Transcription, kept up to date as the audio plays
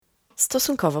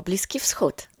Stosunkowo Bliski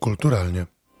Wschód. Kulturalnie.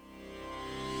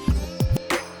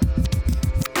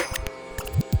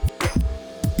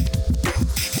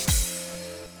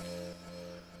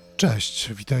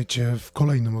 Cześć, witajcie w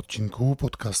kolejnym odcinku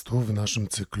podcastu w naszym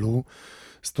cyklu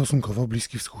Stosunkowo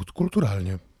Bliski Wschód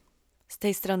kulturalnie. Z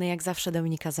tej strony jak zawsze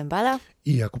Dominika Zembala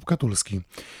I Jakub Katulski.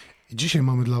 Dzisiaj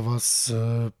mamy dla Was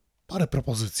parę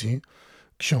propozycji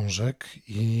książek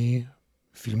i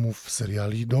filmów,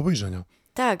 seriali do obejrzenia.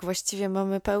 Tak, właściwie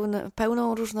mamy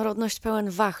pełną różnorodność, pełen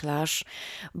wachlarz,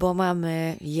 bo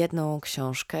mamy jedną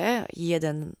książkę,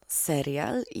 jeden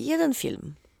serial i jeden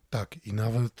film. Tak, i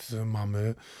nawet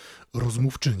mamy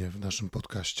rozmówczynię w naszym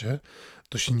podcaście.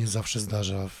 To się nie zawsze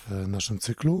zdarza w naszym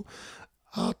cyklu,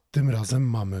 a tym razem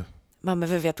mamy. Mamy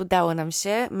wywiad, udało nam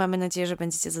się, mamy nadzieję, że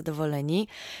będziecie zadowoleni,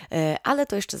 ale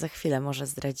to jeszcze za chwilę może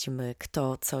zdradzimy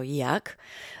kto, co i jak,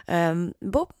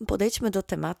 bo podejdźmy do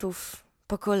tematów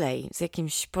po kolei, z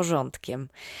jakimś porządkiem.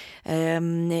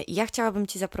 Ja chciałabym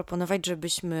Ci zaproponować,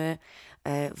 żebyśmy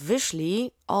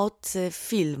wyszli od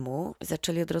filmu,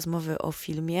 zaczęli od rozmowy o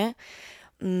filmie,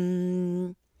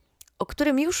 o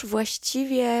którym już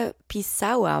właściwie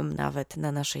pisałam nawet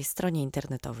na naszej stronie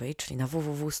internetowej, czyli na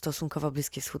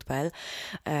www.stosunkowobliskiwschód.pl,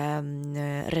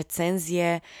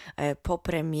 recenzję po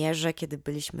premierze, kiedy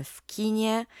byliśmy w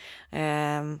kinie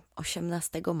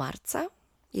 18 marca,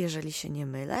 jeżeli się nie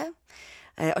mylę.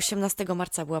 18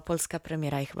 marca była polska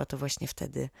premiera i chyba to właśnie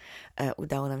wtedy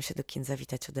udało nam się do kin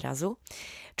zawitać od razu,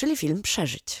 czyli film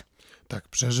Przeżyć. Tak,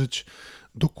 Przeżyć,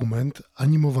 dokument,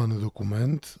 animowany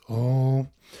dokument o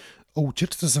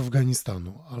ucieczce z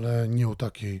Afganistanu, ale nie o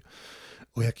takiej,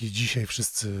 o jakiej dzisiaj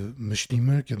wszyscy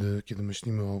myślimy. Kiedy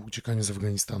myślimy o uciekaniu z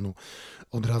Afganistanu,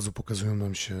 od razu pokazują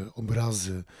nam się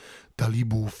obrazy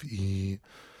talibów i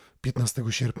 15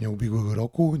 sierpnia ubiegłego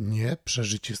roku. Nie,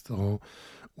 Przeżyć jest o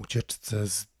ucieczce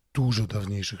z dużo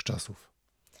dawniejszych czasów.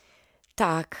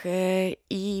 Tak,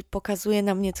 i pokazuje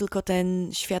nam nie tylko ten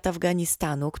świat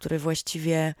Afganistanu, który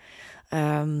właściwie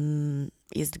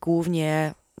jest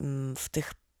głównie w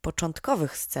tych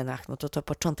początkowych scenach, no to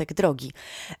początek drogi,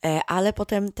 ale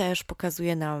potem też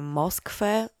pokazuje nam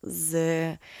Moskwę z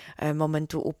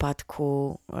momentu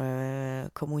upadku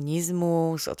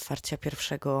komunizmu, z otwarcia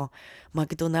pierwszego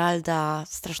McDonalda,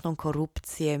 straszną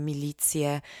korupcję,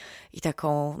 milicję i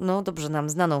taką, no dobrze nam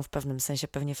znaną w pewnym sensie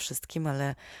pewnie wszystkim,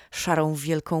 ale szarą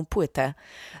wielką płytę.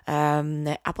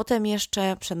 A potem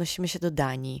jeszcze przenosimy się do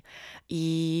Danii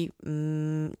i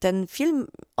ten film,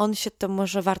 on się, to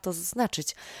może warto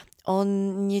zaznaczyć,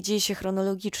 on nie dzieje się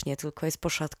chronologicznie, tylko jest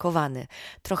poszatkowany.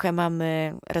 Trochę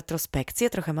mamy retrospekcję,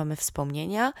 trochę mamy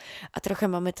wspomnienia, a trochę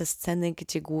mamy te sceny,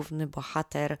 gdzie główny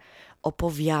bohater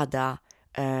opowiada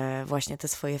właśnie te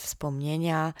swoje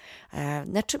wspomnienia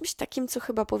na czymś takim, co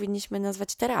chyba powinniśmy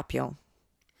nazwać terapią.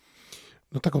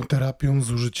 No taką terapią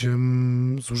z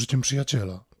użyciem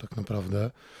przyjaciela tak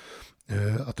naprawdę.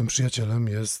 A tym przyjacielem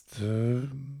jest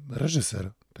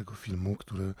reżyser tego filmu,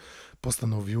 który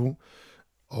postanowił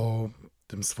o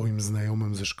tym swoim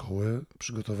znajomym ze szkoły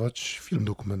przygotować film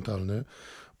dokumentalny,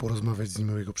 porozmawiać z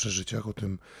nim o jego przeżyciach, o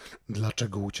tym,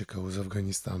 dlaczego uciekał z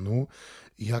Afganistanu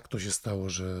i jak to się stało,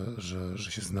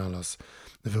 że się znalazł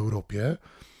w Europie.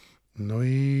 No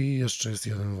i jeszcze jest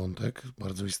jeden wątek,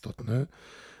 bardzo istotny,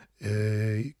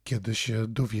 kiedy się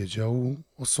dowiedział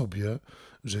o sobie,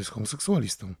 że jest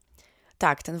homoseksualistą.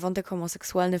 Tak, ten wątek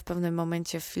homoseksualny w pewnym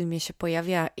momencie w filmie się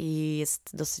pojawia i jest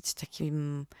dosyć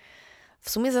takim w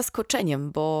sumie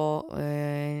zaskoczeniem, bo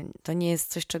to nie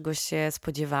jest coś, czego się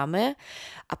spodziewamy,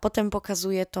 a potem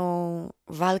pokazuje tą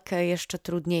walkę jeszcze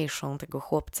trudniejszą tego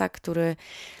chłopca, który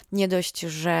nie dość,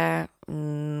 że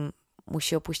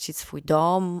musi opuścić swój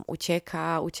dom,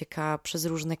 ucieka przez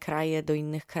różne kraje do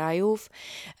innych krajów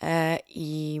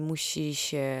i musi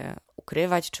się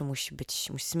ukrywać, czy musi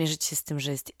zmierzyć się z tym,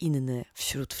 że jest inny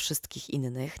wśród wszystkich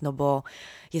innych, no bo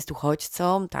jest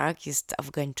uchodźcą, tak, jest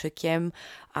Afgańczykiem,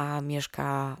 a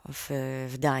mieszka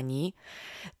w Danii,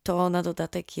 to na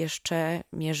dodatek jeszcze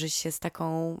mierzy się z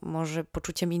taką może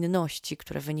poczuciem inności,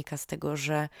 które wynika z tego,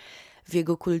 że w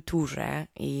jego kulturze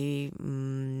i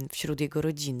wśród jego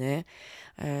rodziny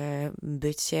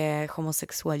bycie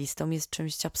homoseksualistą jest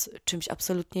czymś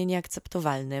absolutnie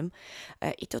nieakceptowalnym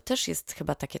i to też jest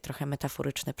chyba takie trochę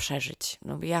metaforyczne przeżyć.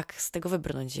 No jak z tego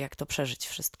wybrnąć, jak to przeżyć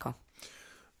wszystko?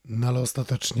 No ale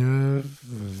ostatecznie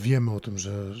wiemy o tym,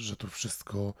 że to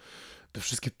wszystko, te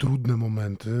wszystkie trudne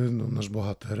momenty nasz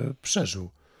bohater przeżył.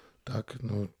 Tak?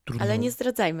 No, trudno. Ale nie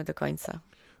zdradzajmy do końca.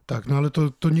 Tak, no ale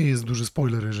to nie jest duży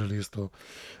spoiler, jeżeli jest to...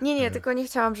 Nie, tylko nie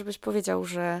chciałam, żebyś powiedział,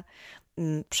 że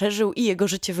przeżył i jego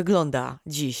życie wygląda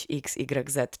dziś X,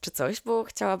 Y, Z czy coś, bo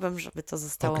chciałabym, żeby to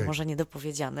zostało może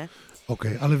niedopowiedziane.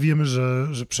 Okej, ale wiemy,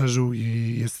 że przeżył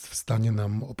i jest w stanie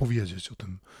nam opowiedzieć o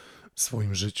tym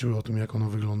swoim życiu, o tym, jak ono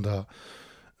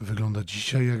wygląda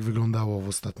dzisiaj, jak wyglądało w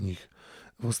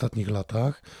ostatnich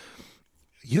latach.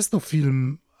 Jest to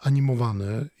film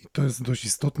animowany i to jest dość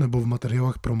istotne, bo w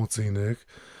materiałach promocyjnych,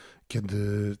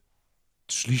 kiedy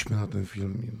szliśmy na ten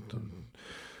film,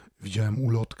 widziałem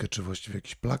ulotkę, czy właściwie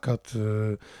jakiś plakat,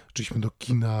 szliśmy do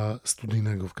kina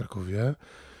studyjnego w Krakowie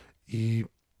i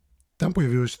tam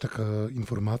pojawiła się taka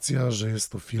informacja, że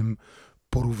jest to film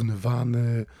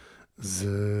porównywany z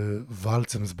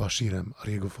Walcem z Bashirem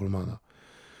Ariego Folmana.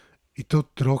 I to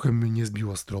trochę mnie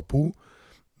zbiło z tropu,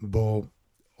 bo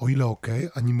o ile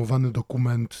animowany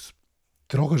dokument,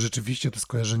 trochę rzeczywiście to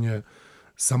skojarzenie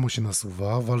samo się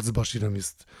nasuwa. Walc z Bashirem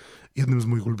jest jednym z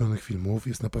moich ulubionych filmów,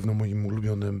 jest na pewno moim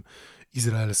ulubionym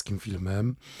izraelskim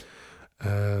filmem.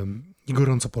 I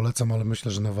gorąco polecam, ale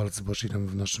myślę, że na Walc z Bashirem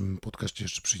w naszym podcaście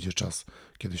jeszcze przyjdzie czas.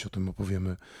 Kiedyś o tym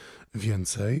opowiemy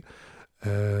więcej.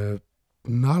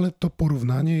 No ale to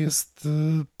porównanie jest,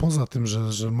 poza tym,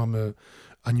 że mamy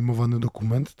animowany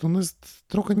dokument, to ono jest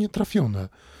trochę nietrafione,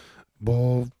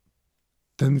 bo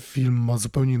ten film ma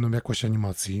zupełnie inną jakość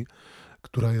animacji,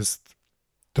 która jest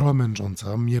trochę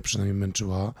męcząca, mnie przynajmniej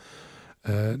męczyła.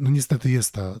 No niestety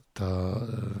jest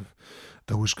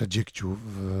ta łyżka dziegciu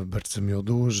w beczce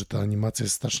miodu, że ta animacja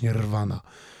jest strasznie rwana.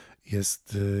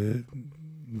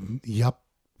 Ja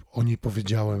o niej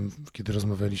powiedziałem, kiedy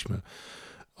rozmawialiśmy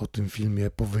o tym filmie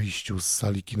po wyjściu z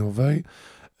sali kinowej,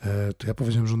 to ja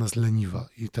powiedziałem, że ona jest leniwa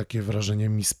i takie wrażenie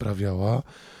mi sprawiała,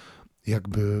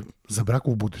 jakby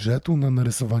zabrakło budżetu na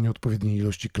narysowanie odpowiedniej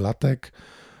ilości klatek.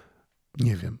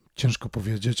 Nie wiem, ciężko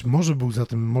powiedzieć.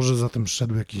 Może za tym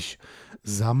szedł jakiś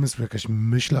zamysł, jakaś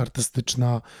myśl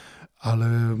artystyczna, ale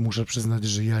muszę przyznać,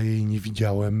 że ja jej nie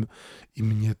widziałem i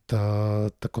mnie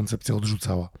ta koncepcja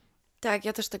odrzucała. Tak,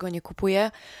 ja też tego nie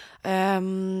kupuję,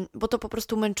 bo to po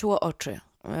prostu męczyło oczy.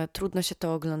 Trudno się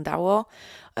to oglądało.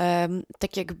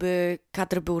 Tak jakby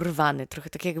kadr był rwany, trochę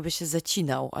tak jakby się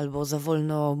zacinał albo za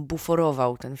wolno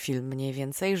buforował ten film mniej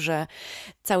więcej, że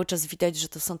cały czas widać, że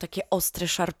to są takie ostre,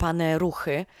 szarpane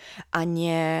ruchy, a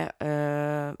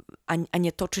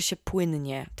nie toczy się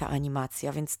płynnie ta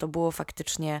animacja, więc to było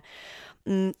faktycznie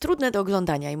trudne do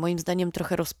oglądania i moim zdaniem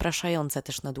trochę rozpraszające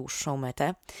też na dłuższą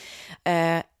metę.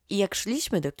 I jak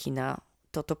szliśmy do kina,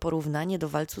 to porównanie do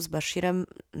walca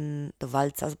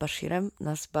z Bashirem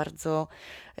nas bardzo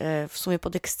w sumie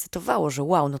podekscytowało, że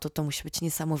wow, no to musi być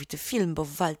niesamowity film, bo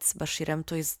walc z Bashirem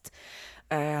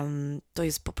to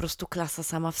jest po prostu klasa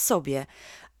sama w sobie.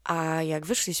 A jak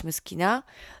wyszliśmy z kina,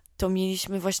 to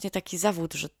mieliśmy właśnie taki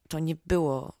zawód, że to nie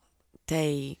było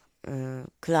tej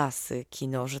klasy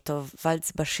kino, że to walc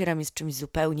z Bashirem jest czymś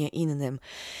zupełnie innym.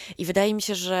 I wydaje mi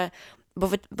się, że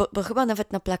bo chyba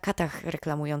nawet na plakatach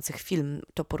reklamujących film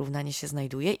to porównanie się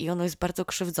znajduje i ono jest bardzo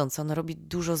krzywdzące, ono robi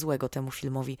dużo złego temu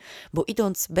filmowi, bo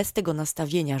idąc bez tego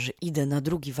nastawienia, że idę na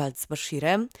drugi walc z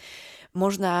Bashirem,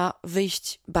 można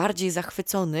wyjść bardziej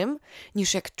zachwyconym,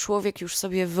 niż jak człowiek już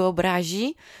sobie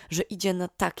wyobrazi, że idzie na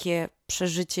takie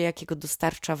przeżycie, jakiego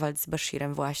dostarcza walc z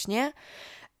Bashirem właśnie,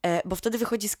 bo wtedy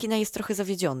wychodzi z kina i jest trochę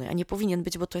zawiedziony, a nie powinien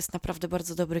być, bo to jest naprawdę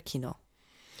bardzo dobre kino.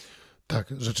 Tak,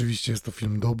 rzeczywiście jest to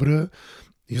film dobry.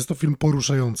 Jest to film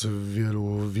poruszający w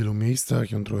wielu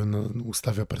miejscach i on trochę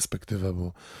ustawia perspektywę,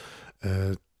 bo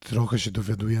trochę się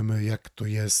dowiadujemy, jak to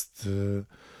jest,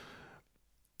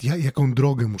 jaką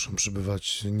drogę muszą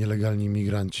przebywać nielegalni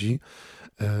imigranci.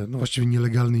 No właściwie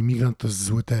nielegalny imigrant to jest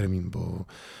zły termin, bo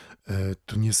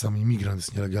to nie sam imigrant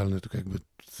jest nielegalny, tylko jakby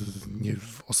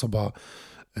osoba,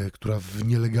 która w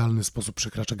nielegalny sposób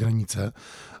przekracza granicę,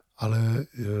 ale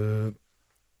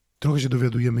trochę się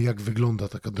dowiadujemy, jak wygląda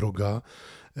taka droga,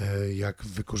 jak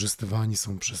wykorzystywani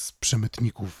są przez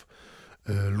przemytników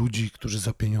ludzi, którzy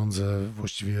za pieniądze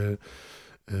właściwie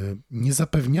nie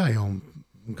zapewniają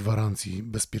gwarancji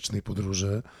bezpiecznej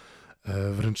podróży.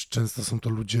 Wręcz często są to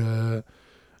ludzie...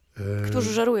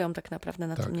 Którzy żerują tak naprawdę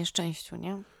na tak. tym nieszczęściu,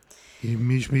 nie? I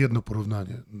mieliśmy jedno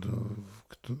porównanie,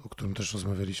 o którym też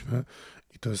rozmawialiśmy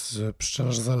i to jest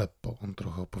Pszczelarz z Aleppo. On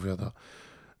trochę opowiada.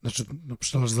 Znaczy,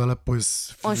 Pszczelarz z Aleppo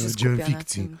jest dziełem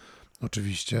fikcji,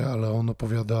 oczywiście, ale on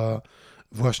opowiada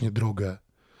właśnie drogę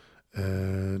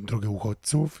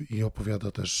uchodźców i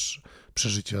opowiada też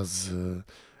przeżycia z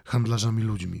handlarzami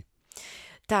ludźmi.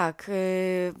 Tak,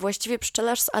 właściwie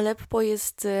Pszczelarz z Aleppo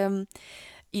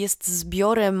jest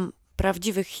zbiorem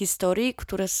prawdziwych historii,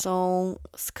 które są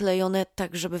sklejone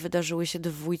tak, żeby wydarzyły się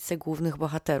dwójce głównych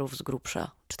bohaterów z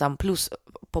grubsza, czy tam plus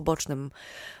pobocznym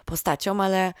postaciom,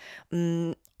 ale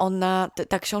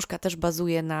ta książka też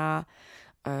bazuje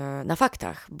na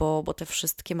faktach, bo te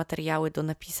wszystkie materiały do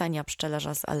napisania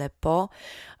Pszczelarza z Aleppo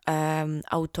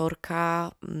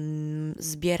autorka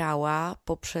zbierała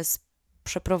poprzez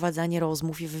przeprowadzanie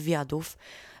rozmów i wywiadów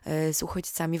z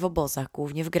uchodźcami w obozach,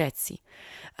 głównie w Grecji.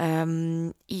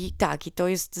 I tak, i to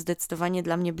jest zdecydowanie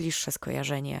dla mnie bliższe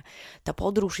skojarzenie. Ta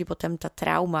podróż i potem ta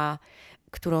trauma,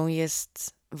 którą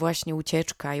jest właśnie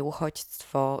ucieczka i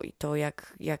uchodźstwo, i to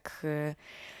jak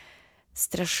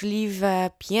straszliwe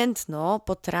piętno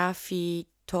potrafi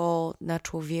to na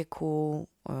człowieku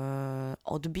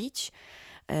odbić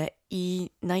i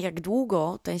na jak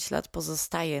długo ten ślad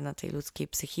pozostaje na tej ludzkiej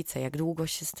psychice, jak długo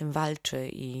się z tym walczy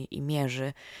i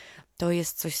mierzy, to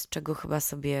jest coś, z czego chyba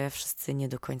sobie wszyscy nie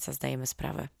do końca zdajemy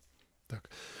sprawę. Tak.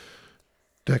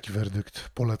 To jaki werdykt?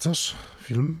 Polecasz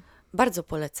film? Bardzo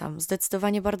polecam,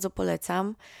 zdecydowanie bardzo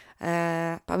polecam.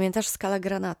 Pamiętasz Skalę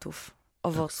granatów, Tak,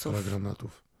 Owoców? Skala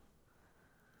granatów.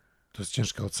 To jest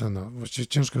ciężka ocena. Właściwie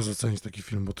ciężko jest ocenić taki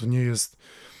film, bo to nie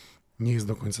jest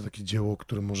do końca takie dzieło,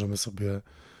 które możemy sobie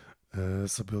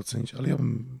ocenić, ale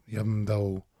ja bym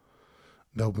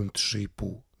dałbym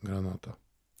 3,5 granata.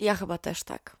 Ja chyba też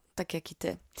tak jak i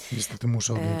ty. Niestety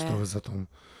muszę odjąć trochę za tą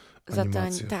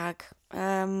animację. Tak.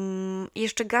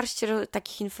 Jeszcze garść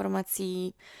takich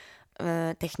informacji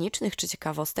technicznych czy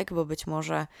ciekawostek, bo być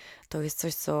może to jest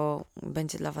coś, co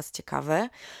będzie dla Was ciekawe.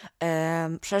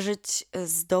 Przeżyć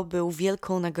zdobył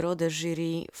wielką nagrodę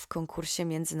jury w konkursie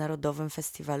międzynarodowym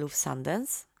festiwalu w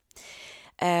Sundance.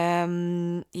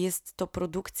 Jest to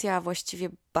produkcja właściwie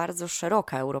bardzo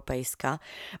szeroka, europejska,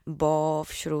 bo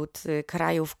wśród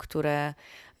krajów, które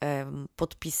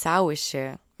podpisały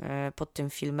się pod tym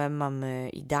filmem, mamy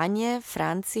i Danię,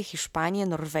 Francję, Hiszpanię,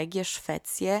 Norwegię,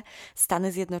 Szwecję,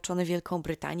 Stany Zjednoczone, Wielką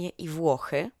Brytanię i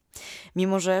Włochy.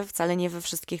 Mimo że wcale nie we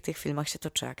wszystkich tych filmach się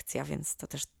toczy akcja, więc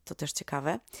to też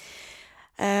ciekawe.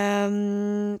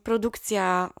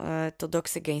 Produkcja to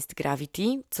Dogs Against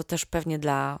Gravity, co też pewnie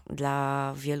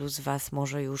dla wielu z Was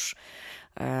może już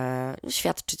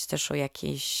świadczyć też o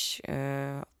jakimś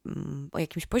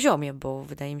poziomie, bo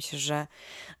wydaje mi się, że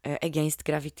Against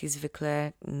Gravity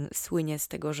zwykle słynie z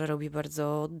tego, że robi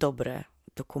bardzo dobre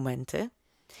dokumenty.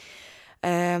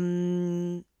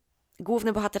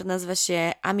 Główny bohater nazywa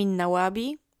się Amin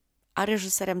Nawabi, a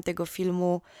reżyserem tego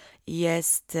filmu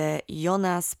jest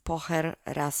Jonas Pocher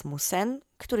Rasmussen,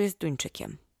 który jest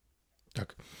Duńczykiem.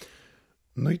 Tak.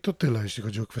 No i to tyle, jeśli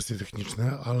chodzi o kwestie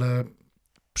techniczne, ale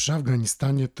przy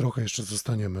Afganistanie trochę jeszcze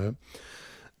zostaniemy,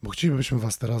 bo chcielibyśmy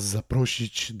Was teraz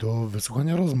zaprosić do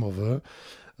wysłuchania rozmowy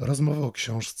o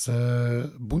książce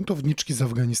Buntowniczki z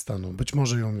Afganistanu. Być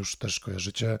może ją już też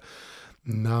kojarzycie.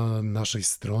 Na naszej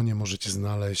stronie możecie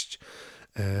znaleźć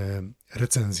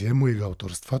recenzję mojego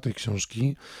autorstwa tej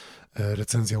książki.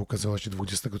 Recenzja ukazała się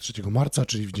 23 marca,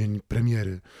 czyli w dzień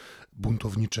premiery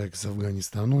Buntowniczek z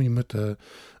Afganistanu, i my te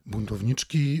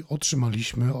buntowniczki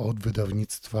otrzymaliśmy od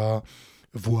wydawnictwa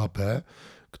WAB,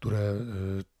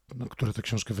 które tę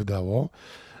książkę wydało,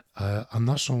 a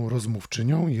naszą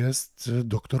rozmówczynią jest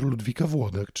dr Ludwika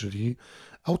Włodek, czyli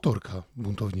autorka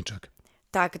Buntowniczek.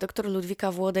 Tak, dr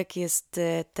Ludwika Włodek jest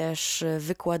też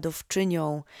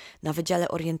wykładowczynią na Wydziale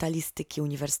Orientalistyki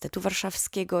Uniwersytetu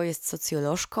Warszawskiego, jest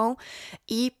socjolożką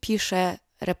i pisze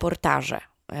reportaże.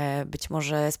 Być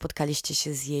może spotkaliście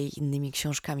się z jej innymi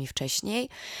książkami wcześniej,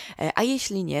 a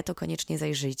jeśli nie, to koniecznie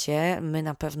zajrzyjcie. My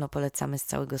na pewno polecamy z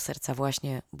całego serca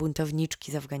właśnie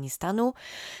Buntowniczki z Afganistanu.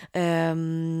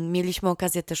 Mieliśmy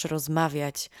okazję też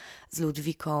rozmawiać z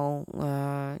Ludwiką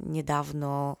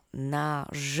niedawno na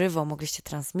żywo. Mogliście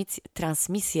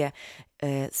transmisję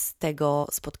z tego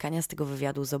spotkania, z tego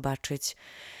wywiadu zobaczyć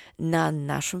na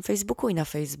naszym Facebooku i na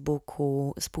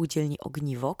Facebooku Spółdzielni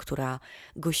Ogniwo, która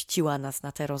gościła nas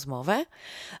na tę rozmowę.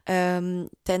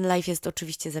 Ten live jest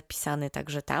oczywiście zapisany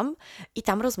także tam i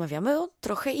tam rozmawiamy o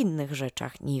trochę innych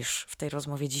rzeczach niż w tej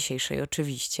rozmowie dzisiejszej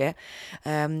oczywiście,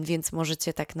 więc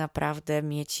możecie tak naprawdę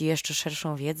mieć jeszcze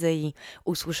szerszą wiedzę i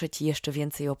usłyszeć jeszcze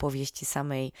więcej opowieści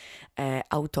samej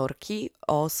autorki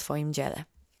o swoim dziele.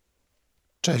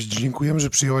 Cześć, dziękujemy, że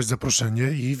przyjęłaś zaproszenie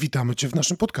i witamy Cię w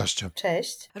naszym podcaście.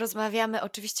 Cześć. Rozmawiamy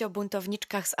oczywiście o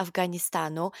buntowniczkach z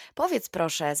Afganistanu. Powiedz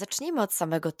proszę, zacznijmy od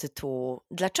samego tytułu.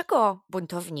 Dlaczego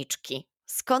buntowniczki?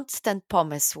 Skąd ten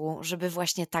pomysł, żeby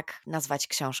właśnie tak nazwać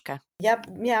książkę? Ja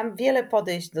miałam wiele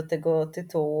podejść do tego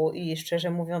tytułu i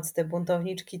szczerze mówiąc, te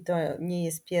buntowniczki to nie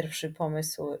jest pierwszy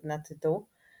pomysł na tytuł.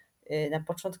 Na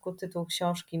początku tytuł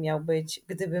książki miał być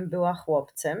Gdybym była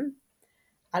chłopcem,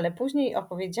 ale później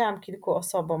opowiedziałam kilku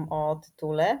osobom o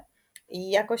tytule i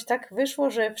jakoś tak wyszło,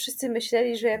 że wszyscy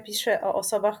myśleli, że ja piszę o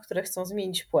osobach, które chcą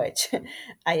zmienić płeć,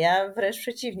 a ja wręcz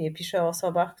przeciwnie, piszę o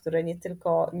osobach, które nie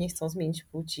tylko nie chcą zmienić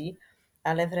płci,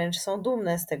 ale wręcz są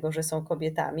dumne z tego, że są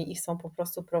kobietami i chcą po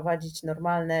prostu prowadzić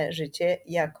normalne życie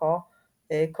jako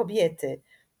kobiety.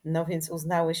 No więc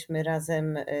uznałyśmy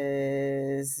razem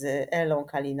z Elą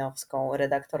Kalinowską,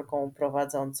 redaktorką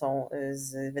prowadzącą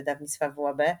z wydawnictwa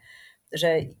WAB,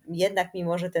 że jednak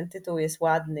mimo, że ten tytuł jest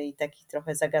ładny i taki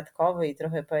trochę zagadkowy i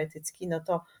trochę poetycki, no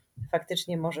to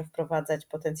faktycznie może wprowadzać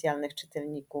potencjalnych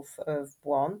czytelników w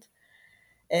błąd.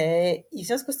 I w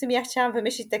związku z tym ja chciałam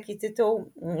wymyślić taki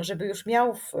tytuł, żeby już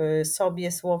miał w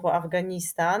sobie słowo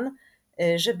Afganistan,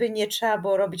 żeby nie trzeba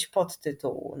było robić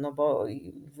podtytułu, no bo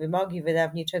wymogi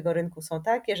wydawniczego rynku są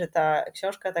takie, że ta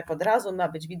książka tak od razu ma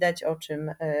być widać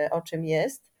o czym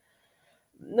jest.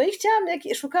 No i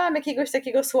szukałam jakiegoś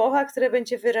takiego słowa, które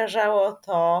będzie wyrażało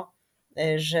to,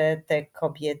 że te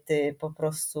kobiety po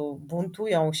prostu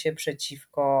buntują się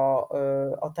przeciwko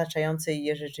otaczającej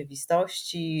je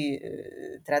rzeczywistości,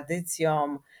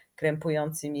 tradycjom,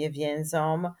 krępującym je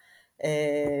więzom.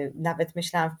 Nawet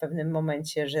myślałam w pewnym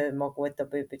momencie, że mogły to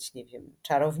być, nie wiem,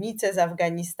 czarownice z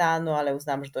Afganistanu, ale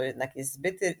uznałam, że to jednak jest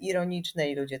zbyt ironiczne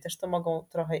i ludzie też to mogą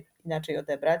trochę inaczej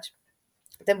odebrać.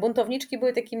 Te buntowniczki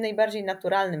były takim najbardziej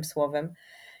naturalnym słowem,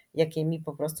 jakie mi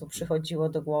po prostu przychodziło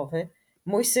do głowy.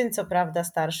 Mój syn, co prawda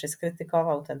starszy,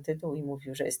 skrytykował ten tytuł i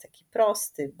mówił, że jest taki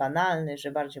prosty, banalny,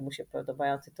 że bardziej mu się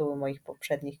podobają tytuły moich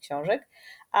poprzednich książek,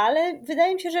 ale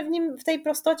wydaje mi się, że w tej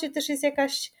prostocie też jest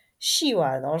jakaś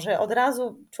siła, no, że od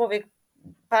razu człowiek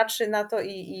patrzy na to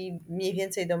i mniej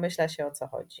więcej domyśla się, o co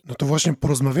chodzi. No to właśnie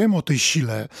porozmawiajmy o tej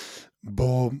sile,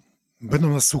 bo będą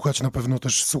nas słuchać na pewno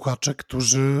też słuchacze,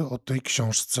 którzy o tej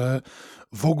książce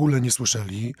w ogóle nie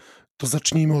słyszeli. To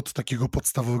zacznijmy od takiego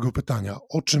podstawowego pytania.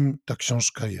 O czym ta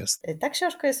książka jest? Ta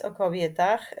książka jest o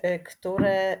kobietach,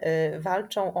 które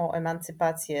walczą o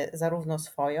emancypację zarówno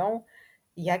swoją,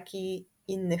 jak i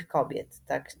innych kobiet.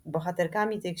 Tak?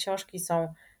 Bohaterkami tej książki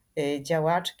są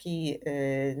działaczki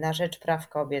na rzecz praw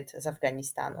kobiet z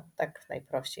Afganistanu. Tak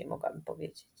najprościej mogłabym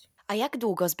powiedzieć. A jak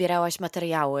długo zbierałaś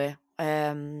materiały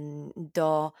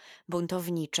do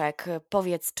buntowniczek?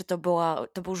 Powiedz, czy to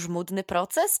był żmudny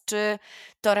proces, czy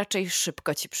to raczej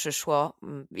szybko ci przyszło?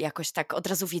 Jakoś tak od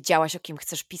razu wiedziałaś, o kim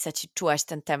chcesz pisać i czułaś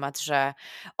ten temat, że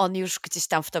on już gdzieś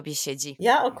tam w tobie siedzi?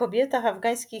 Ja o kobietach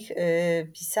afgańskich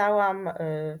pisałam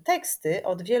teksty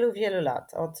od wielu, wielu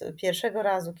lat. Od pierwszego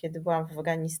razu, kiedy byłam w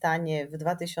Afganistanie w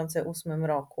 2008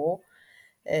 roku.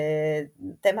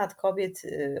 Temat kobiet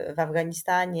w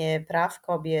Afganistanie, praw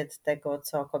kobiet, tego,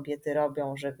 co kobiety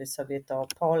robią, żeby sobie to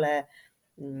pole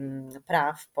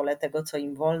praw, pole tego, co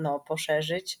im wolno,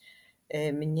 poszerzyć,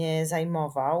 mnie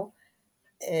zajmował.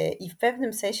 I w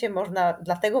pewnym sensie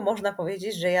dlatego można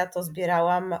powiedzieć, że ja to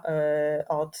zbierałam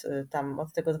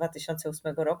od tego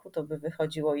 2008 roku, to by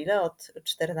wychodziło ile? Od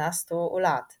 14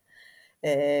 lat.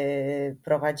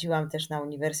 Prowadziłam też na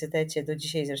uniwersytecie, do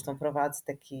dzisiaj zresztą prowadzę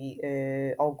taki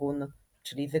OGUN,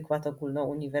 czyli wykład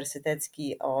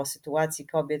ogólnouniwersytecki o sytuacji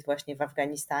kobiet właśnie w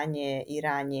Afganistanie,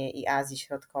 Iranie i Azji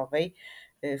Środkowej,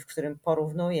 w którym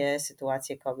porównuję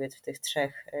sytuację kobiet w tych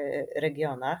trzech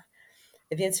regionach.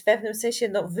 Więc w pewnym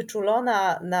sensie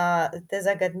wyczulona na te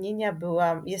zagadnienia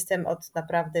jestem od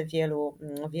naprawdę wielu,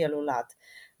 wielu lat.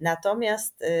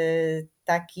 Natomiast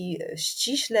taki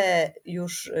ściśle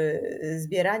już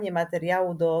zbieranie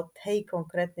materiału do tej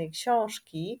konkretnej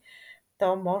książki,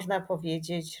 to można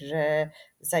powiedzieć, że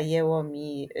zajęło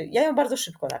mi. Ja ją bardzo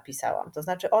szybko napisałam. To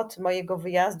znaczy, od mojego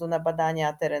wyjazdu na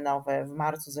badania terenowe w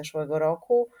marcu zeszłego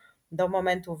roku do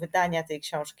momentu wydania tej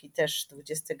książki, też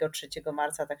 23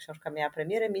 marca ta książka miała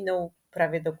premierę, minął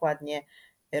prawie dokładnie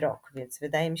rok, więc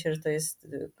wydaje mi się, że to jest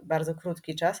bardzo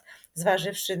krótki czas,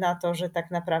 zważywszy na to, że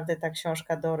tak naprawdę ta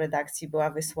książka do redakcji była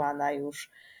wysłana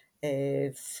już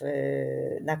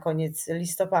na koniec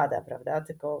listopada, prawda?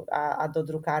 A do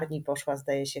drukarni poszła,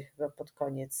 zdaje się, chyba pod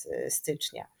koniec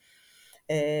stycznia.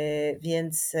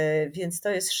 Więc to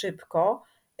jest szybko.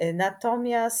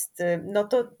 Natomiast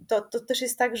to też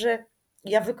jest tak, że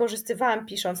ja wykorzystywałam,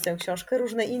 pisząc tę książkę,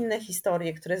 różne inne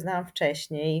historie, które znałam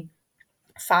wcześniej,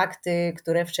 fakty,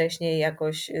 które wcześniej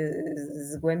jakoś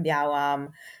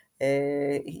zgłębiałam.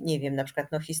 Nie wiem, na przykład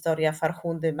historia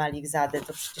Farhundy Malikzady,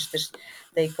 to przecież też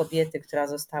tej kobiety, która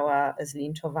została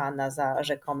zlinczowana za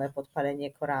rzekome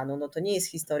podpalenie Koranu, no to nie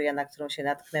jest historia, na którą się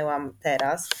natknęłam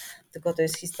teraz, tylko to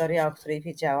jest historia, o której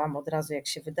wiedziałam od razu, jak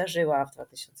się wydarzyła w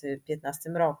 2015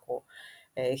 roku.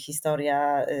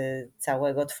 historia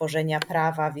całego tworzenia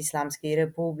prawa w Islamskiej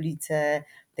Republice,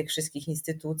 tych wszystkich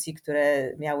instytucji,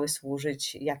 które miały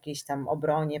służyć jakiejś tam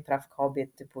obronie praw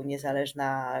kobiet, typu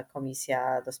Niezależna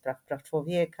Komisja do Spraw Praw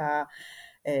Człowieka,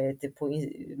 typu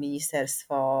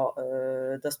Ministerstwo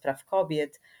do Spraw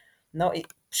Kobiet. No i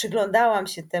przyglądałam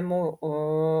się temu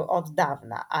od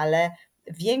dawna, ale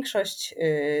większość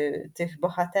tych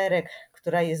bohaterek,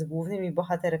 która jest głównymi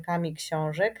bohaterkami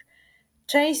książek,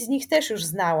 część z nich też już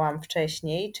znałam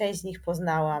wcześniej, część z nich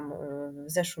poznałam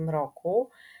w zeszłym roku,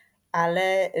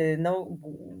 ale no,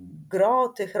 gro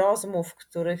tych rozmów,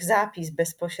 których zapis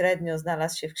bezpośrednio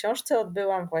znalazł się w książce,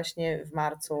 odbyłam właśnie w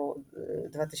marcu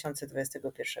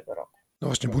 2021 roku. No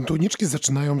właśnie, Buntowniczki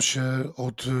zaczynają się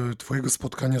od twojego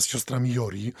spotkania z siostrami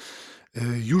Jori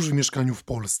już w mieszkaniu w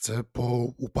Polsce po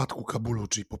upadku Kabulu,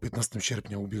 czyli po 15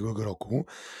 sierpnia ubiegłego roku.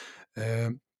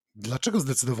 Dlaczego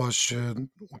zdecydowałaś się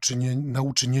na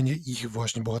uczynienie ich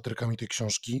właśnie bohaterkami tej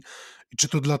książki? I czy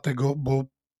to dlatego, bo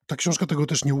ta książka tego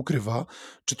też nie ukrywa,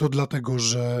 czy to dlatego,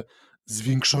 że z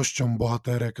większością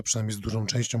bohaterek, a przynajmniej z dużą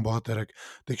częścią bohaterek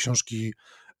tej książki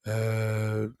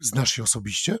znasz się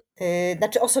osobiście?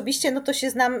 Znaczy osobiście no to się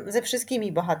znam ze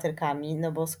wszystkimi bohaterkami,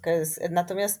 no bo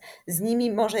natomiast z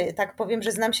nimi może tak powiem,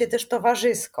 że znam się też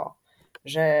towarzysko,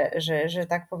 że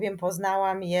tak powiem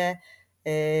poznałam je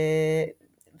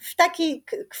w takiej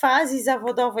quasi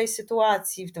zawodowej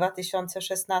sytuacji w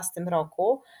 2016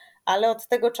 roku, ale od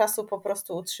tego czasu po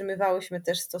prostu utrzymywałyśmy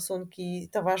też stosunki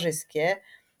towarzyskie.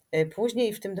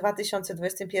 Później w tym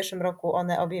 2021 roku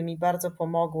one obie mi bardzo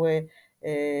pomogły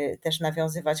też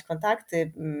nawiązywać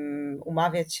kontakty,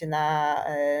 umawiać się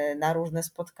na różne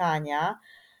spotkania.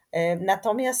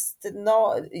 Natomiast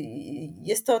no,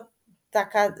 jest to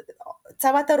taka,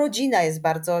 cała ta rodzina jest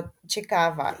bardzo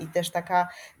ciekawa i też taka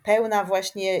pełna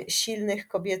właśnie silnych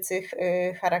kobiecych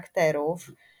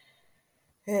charakterów.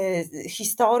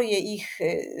 Historię ich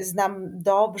znam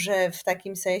dobrze w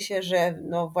takim sensie, że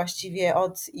no właściwie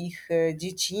od ich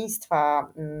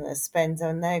dzieciństwa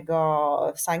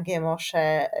spędzonego w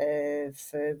Sangeh-Moshe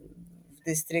w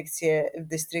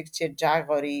dystrykcie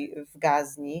Jagori w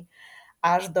Gazni,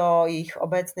 aż do ich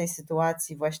obecnej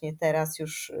sytuacji właśnie teraz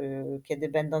już, kiedy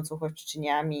będąc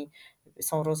uchodźczyniami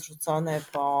są rozrzucone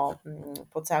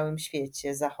po całym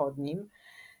świecie zachodnim.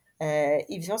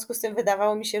 I w związku z tym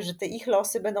wydawało mi się, że te ich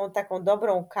losy będą taką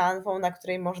dobrą kanwą, na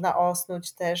której można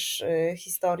osnuć też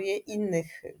historię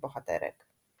innych bohaterek.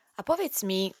 A powiedz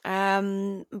mi,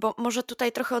 bo może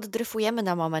tutaj trochę oddryfujemy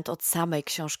na moment od samej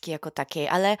książki jako takiej,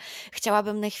 ale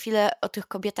chciałabym na chwilę o tych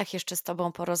kobietach jeszcze z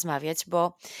tobą porozmawiać,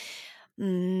 bo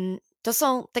to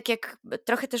są, tak jak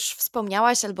trochę też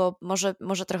wspomniałaś, albo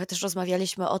może trochę też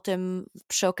rozmawialiśmy o tym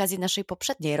przy okazji naszej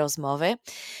poprzedniej rozmowy.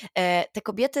 Te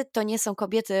kobiety to nie są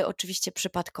kobiety oczywiście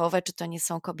przypadkowe, czy to nie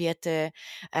są kobiety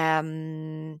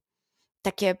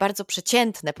takie bardzo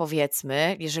przeciętne,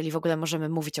 powiedzmy, jeżeli w ogóle możemy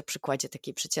mówić o przykładzie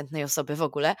takiej przeciętnej osoby w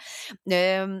ogóle,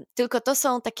 tylko to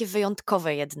są takie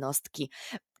wyjątkowe jednostki.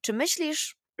 Czy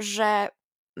myślisz, że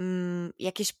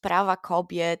jakieś prawa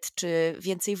kobiet, czy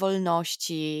więcej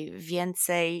wolności,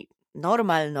 więcej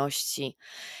normalności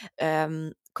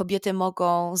kobiety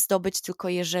mogą zdobyć tylko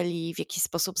jeżeli w jakiś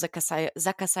sposób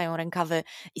zakasają rękawy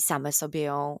i same sobie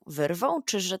ją wyrwą,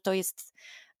 czy że to jest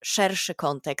szerszy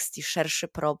kontekst i szerszy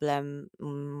problem,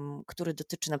 który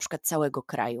dotyczy na przykład całego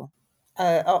kraju?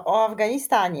 O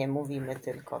Afganistanie mówimy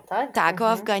tylko, tak? Tak, o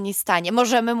Afganistanie.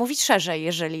 Możemy mówić szerzej,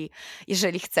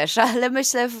 jeżeli chcesz, ale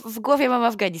myślę, w głowie mam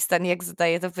Afganistan, jak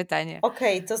zadaję to pytanie.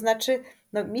 Okej, to znaczy,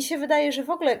 no, mi się wydaje, że w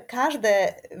ogóle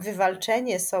każde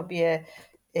wywalczenie sobie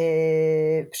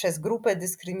przez grupę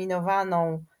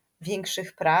dyskryminowaną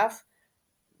większych praw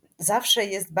zawsze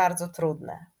jest bardzo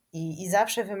trudne i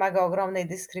zawsze wymaga ogromnej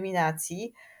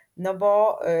dyskryminacji, no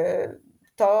bo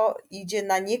to idzie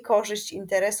na niekorzyść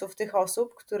interesów tych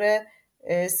osób, które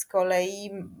z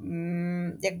kolei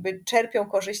jakby czerpią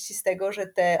korzyści z tego, że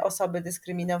te osoby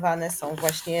dyskryminowane są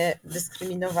właśnie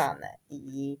dyskryminowane.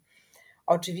 I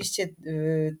oczywiście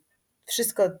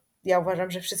wszystko, ja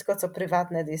uważam, że wszystko co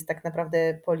prywatne jest tak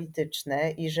naprawdę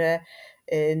polityczne i że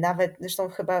nawet, zresztą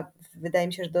chyba wydaje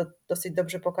mi się, że dosyć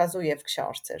dobrze pokazuje w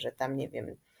książce, że tam nie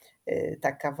wiem,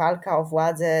 taka walka o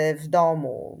władzę w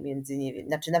domu między, nie wiem,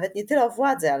 znaczy nawet nie tyle o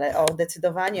władzę, ale o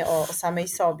decydowanie o samej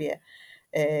sobie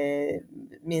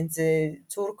między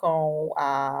córką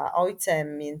a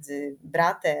ojcem, między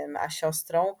bratem a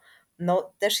siostrą,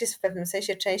 no też jest w pewnym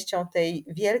sensie częścią tej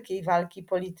wielkiej walki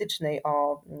politycznej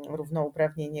o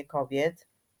równouprawnienie kobiet.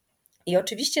 I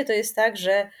oczywiście to jest tak,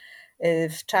 że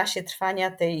w czasie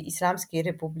trwania tej Islamskiej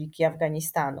Republiki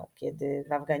Afganistanu, kiedy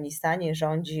w Afganistanie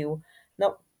rządził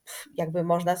no, jakby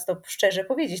można to szczerze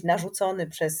powiedzieć, narzucony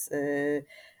przez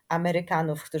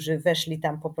Amerykanów, którzy weszli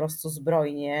tam po prostu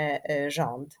zbrojnie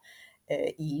rząd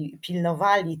i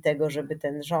pilnowali tego, żeby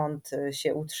ten rząd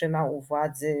się utrzymał u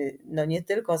władzy, no nie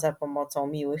tylko za pomocą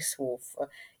miłych słów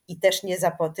i też nie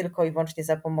tylko i wyłącznie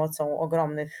za pomocą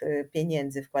ogromnych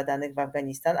pieniędzy wkładanych w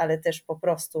Afganistan, ale też po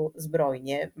prostu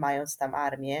zbrojnie, mając tam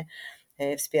armię,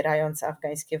 wspierając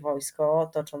afgańskie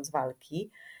wojsko, tocząc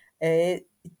walki.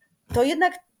 To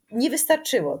jednak nie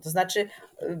wystarczyło. To znaczy,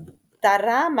 ta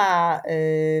rama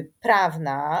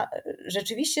prawna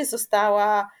rzeczywiście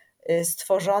została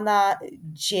stworzona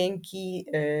dzięki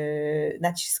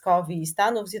naciskowi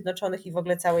Stanów Zjednoczonych i w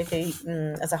ogóle całej tej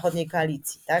zachodniej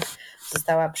koalicji. Tak?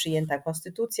 Została przyjęta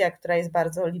konstytucja, która jest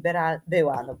bardzo liberalna,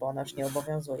 była, no bo ona już nie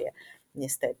obowiązuje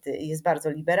niestety, jest bardzo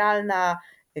liberalna,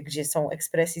 gdzie są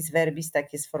expressis verbis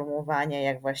takie sformułowania,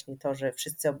 jak właśnie to, że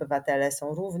wszyscy obywatele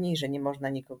są równi, że nie można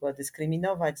nikogo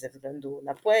dyskryminować ze względu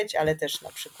na płeć, ale też na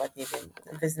przykład, nie wiem,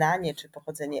 wyznanie czy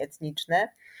pochodzenie etniczne.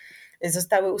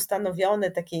 Zostały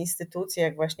ustanowione takie instytucje,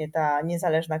 jak właśnie ta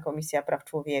Niezależna Komisja Praw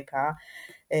Człowieka,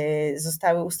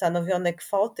 zostały ustanowione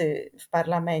kwoty w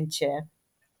parlamencie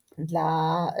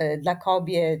dla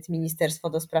kobiet, Ministerstwo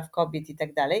do Spraw Kobiet i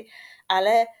tak dalej,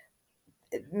 ale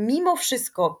mimo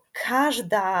wszystko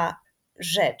każda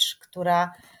rzecz,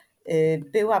 która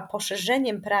była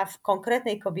poszerzeniem praw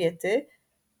konkretnej kobiety,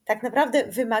 tak naprawdę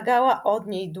wymagała od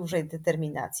niej dużej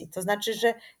determinacji. To znaczy,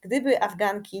 że gdyby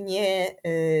Afganki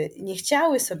nie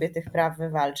chciały sobie tych praw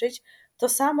wywalczyć, to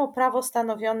samo prawo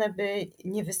stanowione by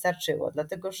nie wystarczyło,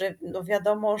 dlatego że no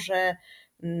wiadomo, że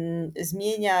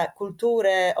zmienia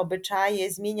kulturę,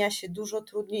 obyczaje, zmienia się dużo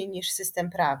trudniej niż system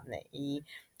prawny i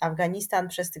Afganistan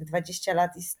przez tych 20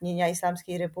 lat istnienia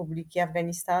Islamskiej Republiki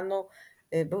Afganistanu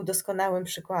był doskonałym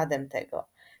przykładem tego.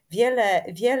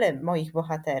 Wiele moich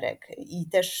bohaterek i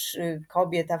też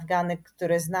kobiet Afganek,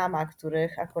 które znam, a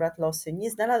których akurat losy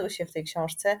nie znalazły się w tej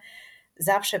książce,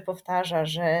 zawsze powtarza,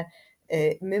 że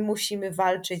my musimy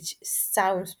walczyć z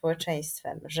całym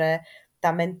społeczeństwem, że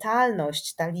ta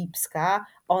mentalność talibska,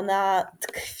 ona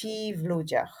tkwi w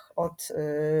ludziach od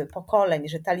pokoleń,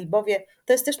 że talibowie,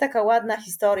 to jest też taka ładna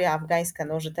historia afgańska,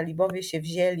 no, że talibowie się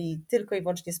wzięli tylko i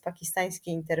wyłącznie z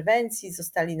pakistańskiej interwencji,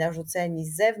 zostali narzuceni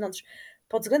z zewnątrz.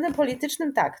 Pod względem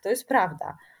politycznym tak, to jest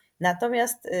prawda.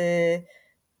 Natomiast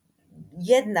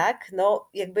jednak no,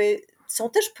 jakby są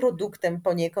też produktem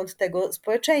poniekąd tego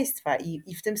społeczeństwa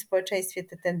i w tym społeczeństwie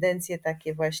te tendencje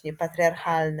takie właśnie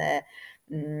patriarchalne,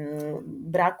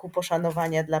 braku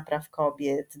poszanowania dla praw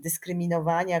kobiet,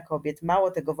 dyskryminowania kobiet,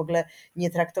 mało tego w ogóle nie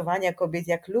traktowania kobiet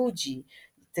jak ludzi,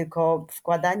 tylko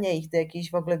wkładania ich do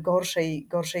jakiejś w ogóle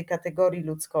gorszej kategorii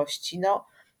ludzkości, no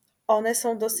one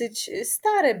są dosyć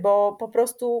stare, bo po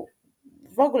prostu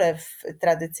w ogóle w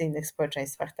tradycyjnych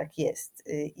społeczeństwach tak jest.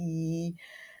 I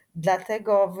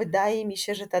dlatego wydaje mi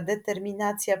się, że ta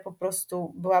determinacja po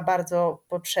prostu była bardzo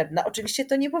potrzebna. Oczywiście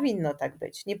to nie powinno tak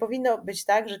być. Nie powinno być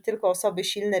tak, że tylko osoby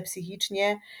silne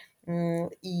psychicznie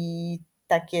i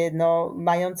takie no,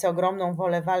 mające ogromną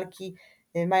wolę walki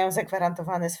mają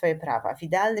zagwarantowane swoje prawa. W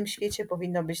idealnym świecie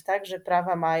powinno być tak, że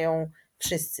prawa mają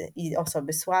wszyscy i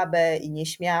osoby słabe, i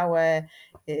nieśmiałe,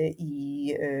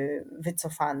 i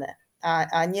wycofane,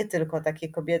 a nie tylko takie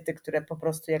kobiety, które po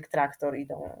prostu jak traktor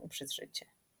idą przez życie.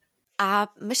 A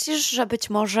myślisz, że być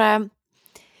może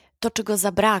to, czego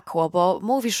zabrakło, bo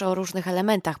mówisz o różnych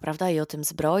elementach, prawda? I o tym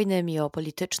zbrojnym, i o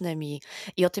politycznym,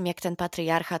 i o tym, jak ten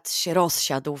patriarchat się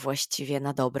rozsiadł właściwie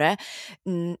na dobre.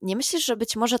 Nie myślisz, że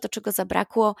być może to, czego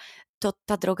zabrakło, to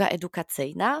ta droga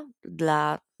edukacyjna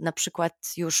dla na przykład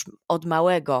już od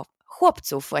małego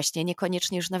chłopców właśnie,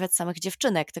 niekoniecznie już nawet samych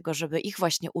dziewczynek, tego, żeby ich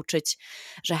właśnie uczyć,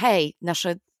 że hej,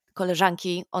 nasze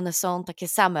koleżanki, one są takie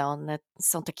same, one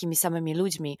są takimi samymi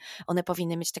ludźmi, one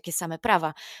powinny mieć takie same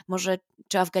prawa. Może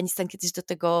czy Afganistan kiedyś do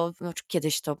tego, no,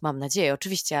 kiedyś to mam nadzieję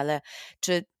oczywiście, ale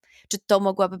czy to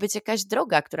mogłaby być jakaś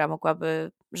droga, która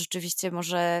mogłaby rzeczywiście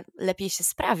może lepiej się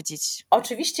sprawdzić?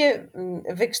 Oczywiście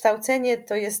wykształcenie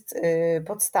to jest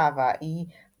podstawa i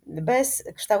bez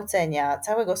kształcenia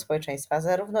całego społeczeństwa,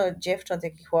 zarówno dziewcząt,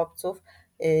 jak i chłopców,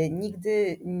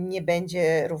 nigdy nie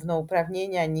będzie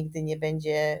równouprawnienia, nigdy nie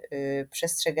będzie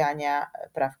przestrzegania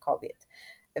praw kobiet.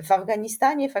 W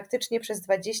Afganistanie faktycznie przez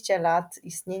 20 lat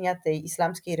istnienia tej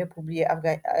Islamskiej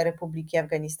Republiki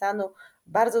Afganistanu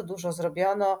bardzo dużo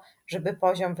zrobiono, żeby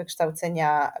poziom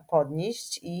wykształcenia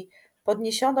podnieść i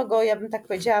podniesiono go, ja bym tak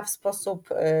powiedziała, w sposób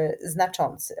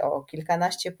znaczący, o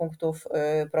kilkanaście punktów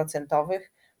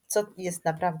procentowych, co jest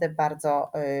naprawdę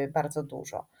bardzo, bardzo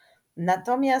dużo.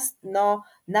 Natomiast no,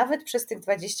 nawet przez tych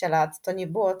 20 lat to nie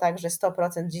było tak, że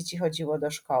 100% dzieci chodziło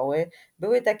do szkoły.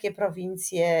 Były takie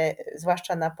prowincje,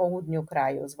 zwłaszcza na południu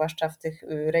kraju, zwłaszcza w tych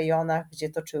rejonach, gdzie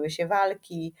toczyły się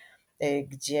walki,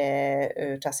 gdzie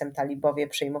czasem talibowie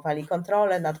przejmowali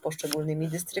kontrolę nad poszczególnymi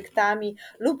dystryktami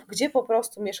lub gdzie po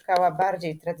prostu mieszkała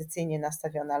bardziej tradycyjnie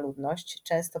nastawiona ludność,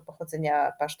 często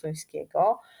pochodzenia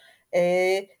pasztuńskiego,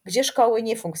 gdzie szkoły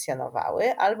nie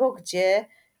funkcjonowały albo gdzie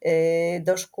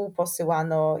do szkół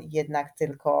posyłano jednak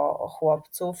tylko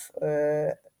chłopców,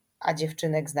 a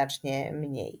dziewczynek znacznie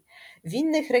mniej. W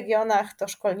innych regionach to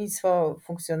szkolnictwo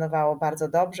funkcjonowało bardzo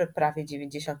dobrze, prawie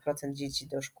 90% dzieci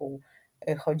do szkół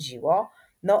chodziło.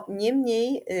 No,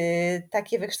 niemniej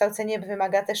takie wykształcenie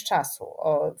wymaga też czasu.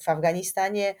 W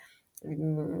Afganistanie,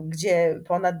 gdzie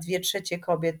ponad 2/3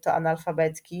 kobiet to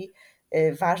analfabetki,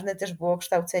 ważne też było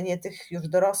kształcenie tych już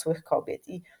dorosłych kobiet.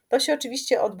 I to się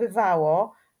oczywiście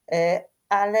odbywało,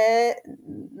 ale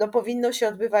no, powinno się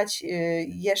odbywać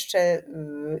jeszcze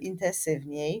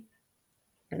intensywniej.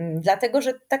 Dlatego,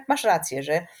 że tak masz rację,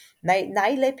 że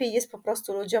najlepiej jest po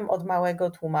prostu ludziom od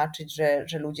małego tłumaczyć,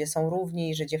 że ludzie są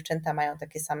równi, że dziewczęta mają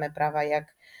takie same prawa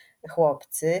jak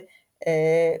chłopcy.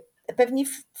 Pewnie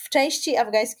w części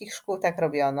afgańskich szkół tak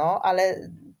robiono, ale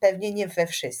pewnie nie we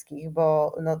wszystkich,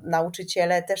 bo no,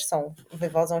 nauczyciele też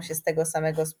wywodzą się z tego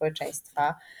samego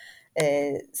społeczeństwa.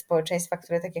 Społeczeństwa,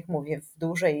 które, tak jak mówię, w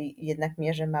dużej jednak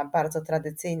mierze ma bardzo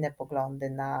tradycyjne poglądy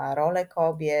na rolę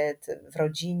kobiet w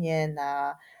rodzinie,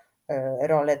 na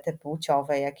role te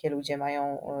płciowe, jakie ludzie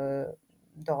mają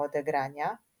do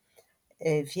odegrania.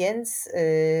 Więc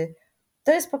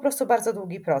to jest po prostu bardzo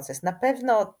długi proces. Na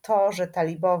pewno to, że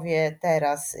talibowie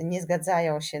teraz nie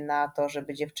zgadzają się na to,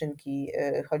 żeby dziewczynki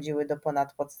chodziły do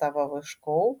ponadpodstawowych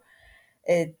szkół,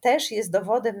 też jest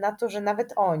dowodem na to, że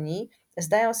nawet oni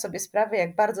zdają sobie sprawę,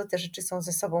 jak bardzo te rzeczy są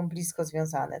ze sobą blisko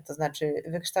związane, to znaczy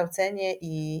wykształcenie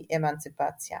i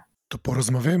emancypacja. To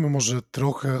porozmawiajmy może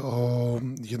trochę o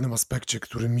jednym aspekcie,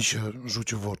 który mi się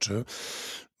rzucił w oczy,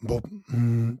 bo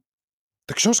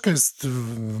ta książka jest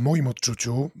w moim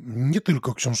odczuciu nie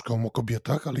tylko książką o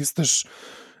kobietach, ale jest też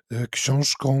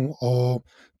książką o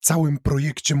całym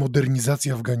projekcie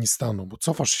modernizacji Afganistanu, bo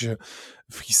cofasz się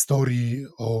w historii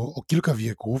o kilka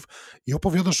wieków i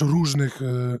opowiadasz o różnych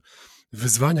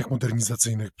wyzwaniach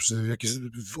modernizacyjnych,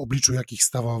 w obliczu jakich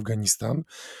stawał Afganistan.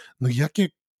 No i jakie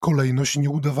kolejno się nie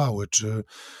udawały? Czy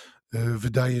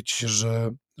wydaje ci się,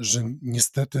 że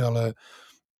niestety, ale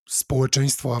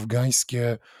społeczeństwo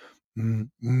afgańskie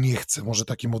nie chce może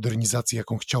takiej modernizacji,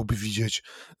 jaką chciałby widzieć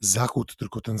Zachód,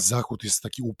 tylko ten Zachód jest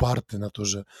taki uparty na to,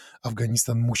 że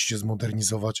Afganistan musi się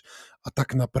zmodernizować, a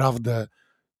tak naprawdę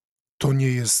to nie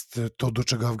jest to, do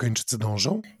czego Afgańczycy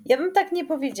dążą? Ja bym tak nie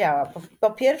powiedziała.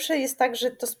 Po pierwsze jest tak,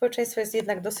 że to społeczeństwo jest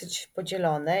jednak dosyć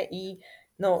podzielone i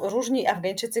no, różni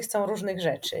Afgańczycy chcą różnych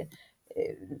rzeczy.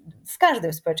 W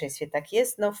każdym społeczeństwie tak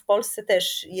jest. No, w Polsce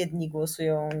też jedni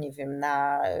głosują, nie wiem,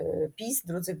 na PiS,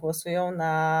 drudzy głosują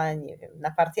na, nie wiem,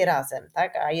 na partię Razem,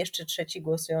 tak? A jeszcze trzeci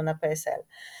głosują na PSL.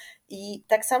 I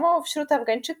tak samo wśród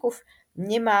Afgańczyków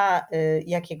nie ma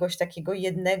jakiegoś takiego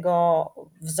jednego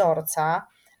wzorca.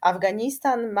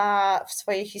 Afganistan ma w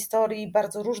swojej historii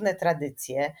bardzo różne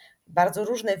tradycje, bardzo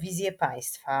różne wizje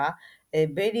państwa.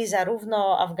 Byli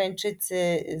zarówno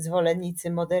Afgańczycy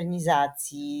zwolennicy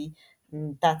modernizacji,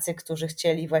 tacy, którzy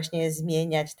chcieli właśnie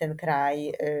zmieniać ten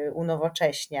kraj,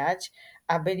 unowocześniać,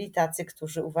 a byli tacy,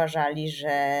 którzy uważali,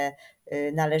 że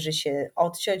należy się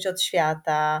odciąć od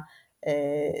świata,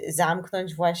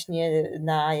 zamknąć właśnie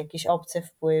na jakieś obce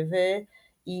wpływy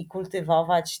i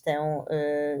kultywować tę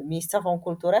miejscową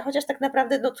kulturę, chociaż tak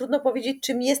naprawdę no, trudno powiedzieć,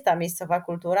 czym jest ta miejscowa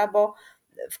kultura, bo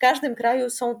w każdym kraju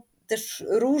są też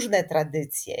różne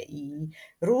tradycje i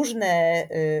różne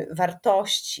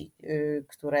wartości,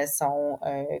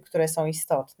 które są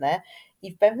istotne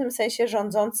i w pewnym sensie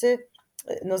rządzący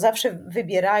no zawsze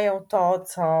wybierają to,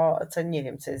 co nie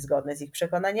wiem, co jest zgodne z ich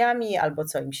przekonaniami, albo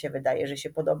co im się wydaje, że się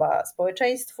podoba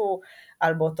społeczeństwu,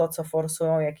 albo to, co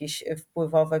forsują jakieś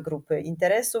wpływowe grupy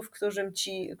interesów, którym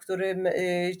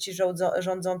ci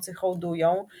rządzący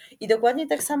hołdują. I dokładnie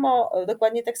tak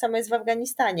samo jest w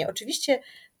Afganistanie. Oczywiście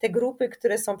te grupy,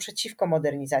 które są przeciwko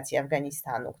modernizacji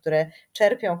Afganistanu, które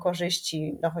czerpią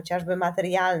korzyści, no chociażby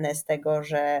materialne z tego,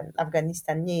 że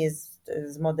Afganistan nie jest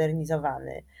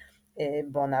zmodernizowany,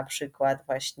 bo na przykład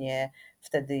właśnie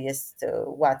wtedy jest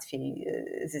łatwiej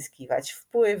zyskiwać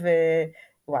wpływy,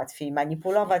 łatwiej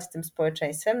manipulować tym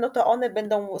społeczeństwem, no to one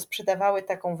będą sprzedawały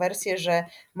taką wersję, że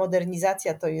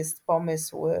modernizacja to jest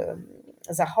pomysł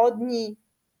zachodni,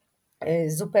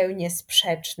 zupełnie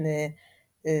sprzeczny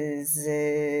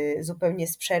zupełnie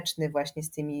sprzeczny właśnie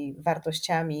z tymi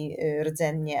wartościami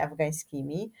rdzennie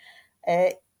afgańskimi.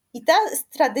 I ta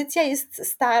tradycja jest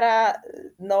stara,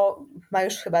 no, ma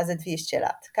już chyba ze 200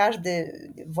 lat. Każdy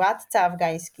władca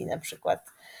afgański, na przykład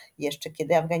jeszcze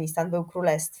kiedy Afganistan był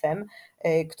królestwem,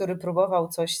 który próbował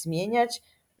coś zmieniać,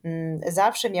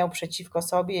 zawsze miał przeciwko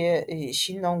sobie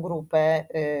silną grupę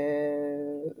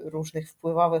różnych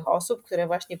wpływowych osób, które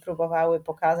właśnie próbowały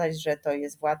pokazać, że to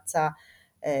jest władca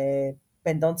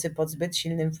będący pod zbyt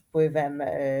silnym wpływem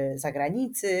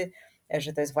zagranicy,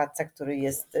 że to jest władca, który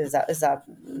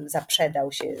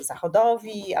zaprzedał się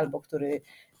Zachodowi albo który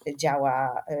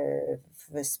działa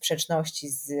w sprzeczności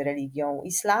z religią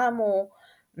islamu,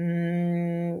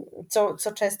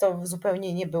 co często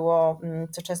zupełnie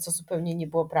nie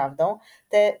było prawdą.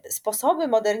 Te sposoby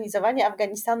modernizowania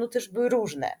Afganistanu też były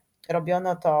różne.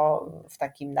 Robiono to w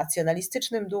takim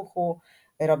nacjonalistycznym duchu,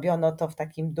 robiono to w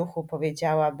takim duchu,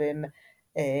 powiedziałabym,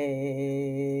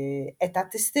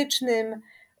 etatystycznym,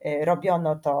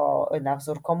 robiono to na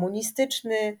wzór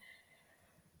komunistyczny,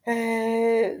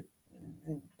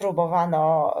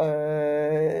 próbowano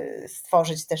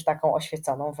stworzyć też taką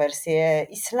oświeconą wersję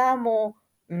islamu.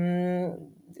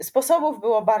 Sposobów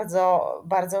było bardzo,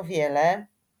 bardzo wiele.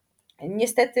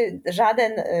 Niestety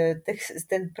żaden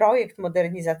ten projekt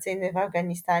modernizacyjny w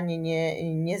Afganistanie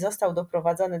nie został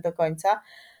doprowadzony do końca.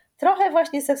 Trochę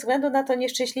właśnie ze względu na to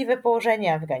nieszczęśliwe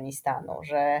położenie Afganistanu,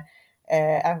 że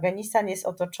Afganistan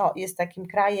jest takim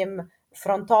krajem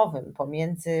frontowym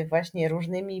pomiędzy właśnie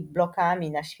różnymi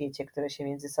blokami na świecie, które się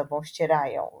między sobą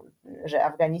ścierają, że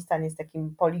Afganistan jest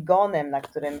takim poligonem, na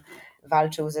którym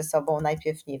walczył ze sobą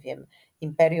najpierw, nie wiem,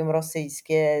 Imperium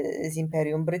Rosyjskie z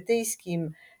Imperium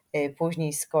Brytyjskim,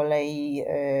 później z kolei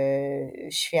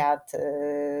świat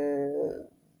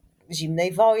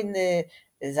zimnej wojny,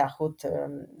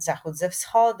 Zachód ze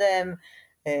Wschodem,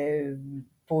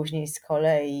 później z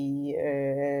kolei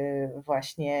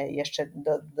właśnie jeszcze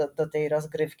do tej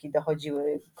rozgrywki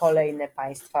dochodziły kolejne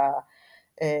państwa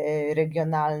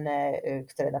regionalne,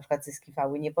 które na przykład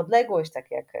zyskiwały niepodległość,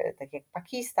 tak jak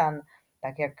Pakistan,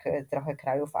 tak jak trochę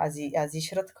krajów Azji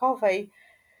Środkowej.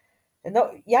 No,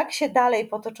 jak się dalej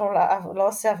potoczą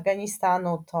losy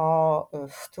Afganistanu, to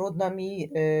trudno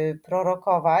mi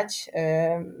prorokować.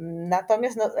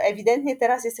 Natomiast no, ewidentnie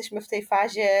teraz jesteśmy w tej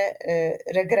fazie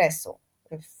regresu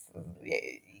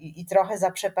i trochę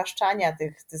zaprzepaszczania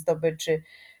tych zdobyczy,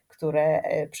 które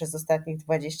przez ostatnich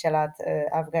 20 lat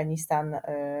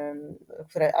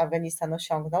Afganistan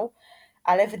osiągnął.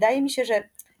 Ale wydaje mi się, że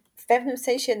w pewnym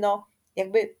sensie no,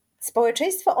 jakby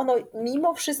społeczeństwo, ono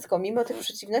mimo wszystko, mimo tych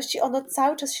przeciwności, ono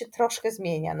cały czas się troszkę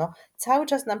zmienia. No, cały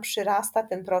czas nam przyrasta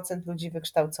ten procent ludzi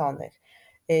wykształconych.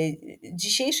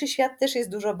 Dzisiejszy świat też jest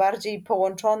dużo bardziej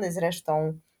połączony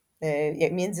zresztą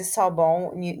między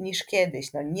sobą niż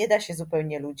kiedyś. No, nie da się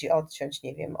zupełnie ludzi odciąć,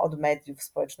 nie wiem, od mediów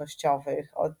społecznościowych,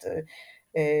 od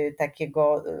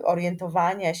takiego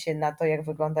orientowania się na to, jak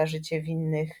wygląda życie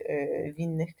w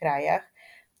innych krajach.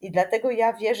 I dlatego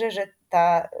ja wierzę, że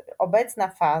ta obecna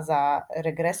faza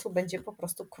regresu będzie po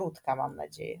prostu krótka, mam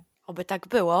nadzieję. Oby tak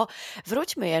było.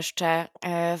 Wróćmy jeszcze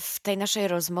w tej naszej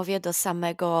rozmowie do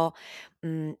samego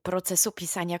procesu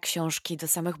pisania książki, do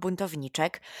samych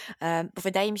buntowniczek, bo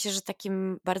wydaje mi się, że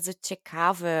takim bardzo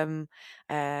ciekawym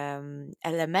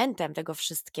elementem tego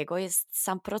wszystkiego jest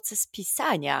sam proces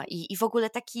pisania i w ogóle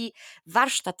taki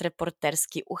warsztat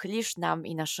reporterski. Uchylisz nam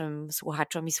i naszym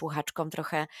słuchaczom i słuchaczkom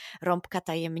trochę rąbka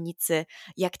tajemnicy,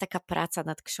 jak taka praca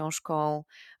nad książką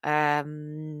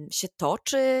się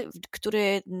toczy,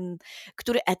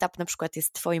 który etap na przykład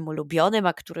jest twoim ulubionym,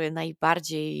 a który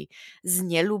najbardziej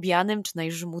znielubianym czy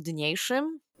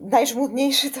najżmudniejszym?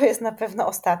 Najżmudniejszy to jest na pewno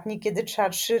ostatni, kiedy trzeba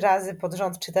 3 razy pod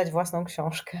rząd czytać własną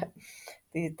książkę.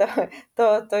 I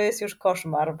to jest już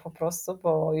koszmar po prostu,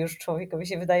 bo już człowiekowi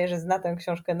się wydaje, że zna tę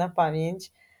książkę na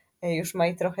pamięć, już ma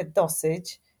jej trochę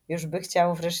dosyć, już by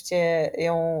chciał wreszcie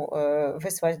ją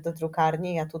wysłać do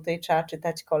drukarni, a tutaj trzeba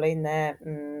czytać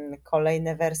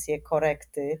kolejne wersje,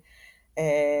 korekty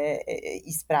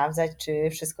i sprawdzać, czy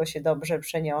wszystko się dobrze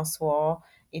przeniosło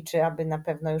i czy aby na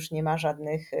pewno już nie ma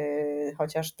żadnych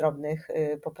chociaż drobnych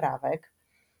poprawek.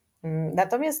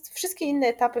 Natomiast wszystkie inne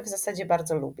etapy w zasadzie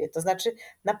bardzo lubię. To znaczy,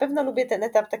 na pewno lubię ten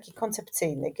etap taki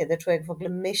koncepcyjny, kiedy człowiek w ogóle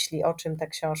myśli, o czym ta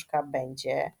książka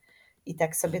będzie i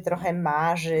tak sobie trochę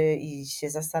marzy i się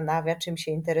zastanawia, czym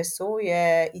się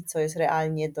interesuje i co jest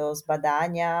realnie do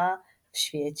zbadania w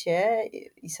świecie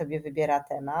i sobie wybiera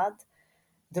temat.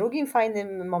 Drugim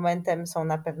fajnym momentem są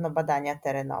na pewno badania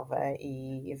terenowe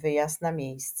i wyjazd na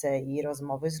miejsce i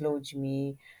rozmowy z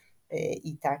ludźmi,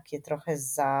 i takie trochę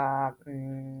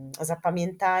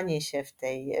zapamiętanie się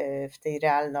w tej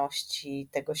realności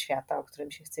tego świata, o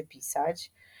którym się chce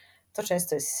pisać. To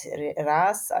często jest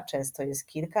raz, a często jest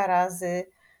kilka razy.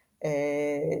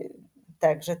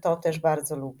 Także to też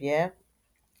bardzo lubię.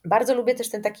 Bardzo lubię też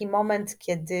ten taki moment,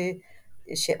 kiedy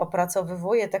się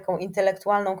opracowywuje taką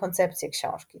intelektualną koncepcję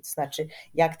książki, to znaczy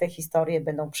jak te historie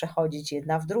będą przechodzić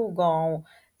jedna w drugą,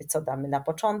 co damy na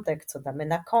początek, co damy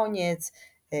na koniec,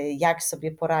 jak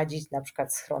sobie poradzić na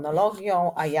przykład z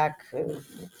chronologią, a jak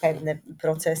pewne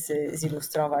procesy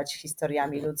zilustrować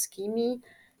historiami ludzkimi,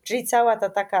 czyli cała ta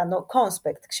taka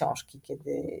konspekt książki,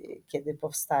 kiedy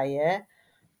powstaje.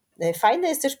 Fajne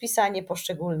jest też pisanie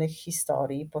poszczególnych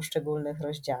historii, poszczególnych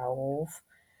rozdziałów.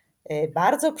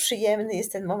 Bardzo przyjemny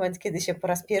jest ten moment, kiedy się po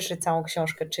raz pierwszy całą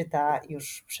książkę czyta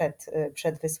już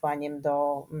przed wysłaniem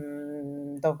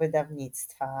do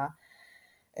wydawnictwa.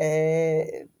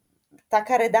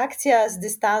 Taka redakcja z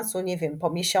dystansu, nie wiem, po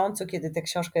miesiącu, kiedy ta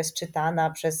książka jest czytana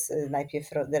przez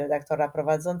najpierw redaktora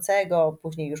prowadzącego,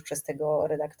 później już przez tego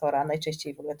redaktora,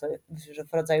 najczęściej w ogóle to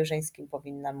w rodzaju żeńskim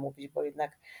powinnam mówić, bo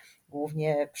jednak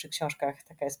głównie przy książkach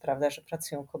taka jest prawda, że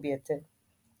pracują kobiety.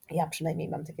 Ja przynajmniej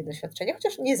mam takie doświadczenie,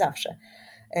 chociaż nie zawsze.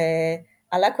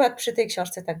 Ale akurat przy tej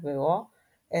książce tak było.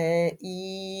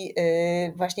 I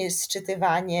właśnie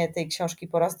sczytywanie tej książki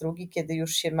po raz drugi, kiedy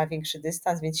już się ma większy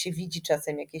dystans, więc się widzi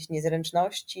czasem jakieś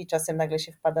niezręczności, czasem nagle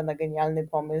się wpada na genialny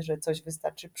pomysł, że coś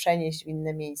wystarczy przenieść w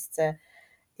inne miejsce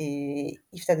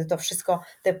i wtedy to wszystko,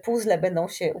 te puzzle będą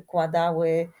się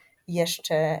układały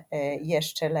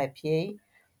jeszcze lepiej.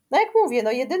 No jak mówię,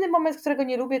 jedyny moment, którego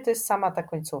nie lubię, to jest sama ta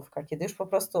końcówka, kiedy już po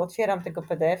prostu otwieram tego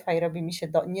PDF-a i robi mi się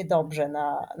niedobrze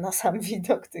na sam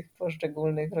widok tych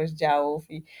poszczególnych rozdziałów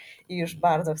i już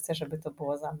bardzo chcę, żeby to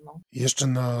było za mną. Jeszcze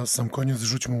na sam koniec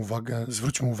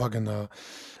zwróćmy uwagę na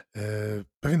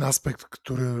pewien aspekt,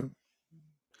 który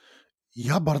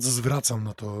ja bardzo zwracam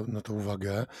na to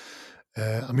uwagę,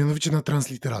 a mianowicie na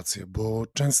transliterację, bo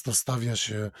często stawia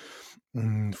się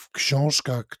w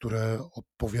książkach, które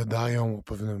opowiadają o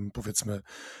pewnym, powiedzmy,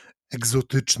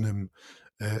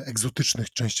 egzotycznych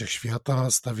częściach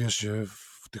świata, stawia się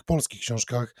w tych polskich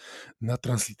książkach na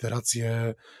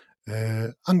transliterację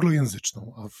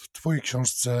anglojęzyczną, a w twojej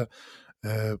książce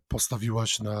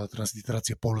postawiłaś na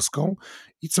transliterację polską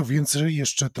i co więcej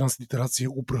jeszcze transliterację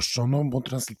uproszczoną, bo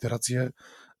transliterację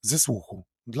ze słuchu.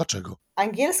 Dlaczego?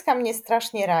 Angielska mnie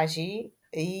strasznie razi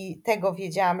i tego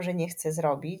wiedziałam, że nie chcę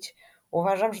zrobić.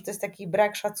 Uważam, że to jest taki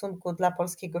brak szacunku dla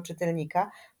polskiego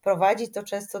czytelnika. Prowadzi to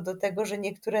często do tego, że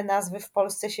niektóre nazwy w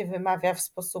Polsce się wymawia w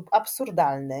sposób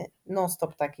absurdalny.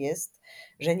 Non-stop tak jest,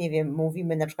 że nie wiem,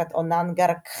 mówimy na przykład o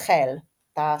Nangar Khel,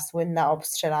 ta słynna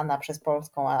obstrzelana przez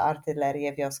polską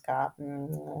artylerię wioska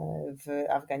w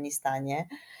Afganistanie.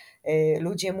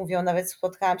 Ludzie mówią, nawet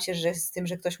spotkałam się z tym,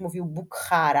 że ktoś mówił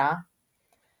Bukhara.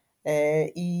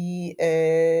 I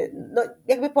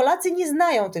jakby Polacy nie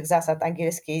znają tych zasad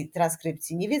angielskiej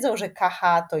transkrypcji. Nie wiedzą, że KH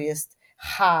to jest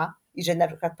H i że na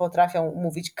przykład potrafią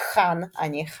mówić Khan, a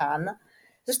nie Han.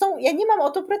 Zresztą ja nie mam o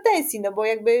to pretensji, bo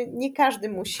jakby nie każdy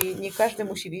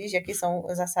musi wiedzieć, jakie są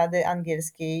zasady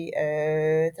angielskiej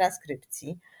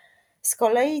transkrypcji. Z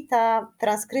kolei ta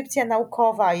transkrypcja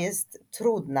naukowa jest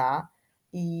trudna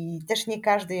i też nie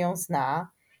każdy ją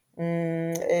zna.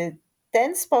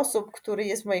 Ten sposób, który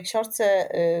jest w mojej książce,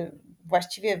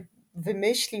 właściwie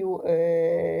wymyślił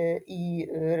i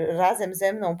razem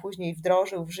ze mną później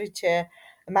wdrożył w życie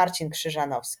Marcin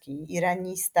Krzyżanowski,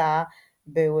 iranista,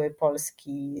 były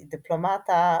polski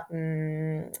dyplomata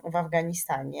w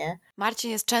Afganistanie.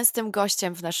 Marcin jest częstym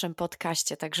gościem w naszym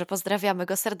podcaście, także pozdrawiamy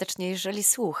go serdecznie, jeżeli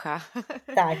słucha.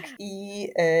 Tak, i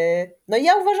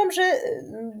ja uważam, że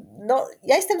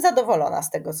ja jestem zadowolona z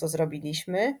tego, co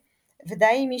zrobiliśmy.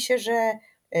 Wydaje mi się, że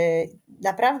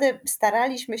naprawdę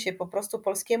staraliśmy się po prostu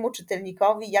polskiemu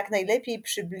czytelnikowi jak najlepiej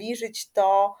przybliżyć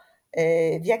to,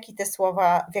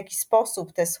 w jaki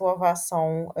sposób te słowa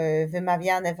są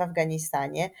wymawiane w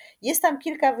Afganistanie. Jest tam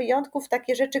kilka wyjątków,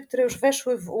 takie rzeczy, które już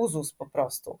weszły w uzus po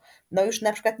prostu. Już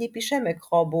na przykład nie piszemy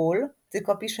Kabul,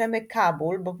 tylko piszemy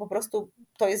Kabul, bo po prostu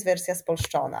to jest wersja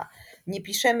spolszczona. Nie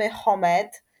piszemy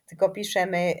Homed, tylko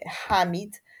piszemy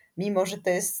Hamid, mimo że to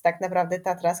jest tak naprawdę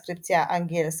ta transkrypcja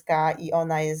angielska i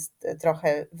ona jest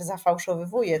trochę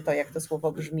zafałszowywuje to, jak to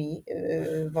słowo brzmi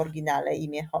w oryginale,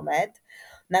 imię Homed.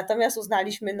 Natomiast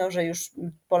uznaliśmy, że już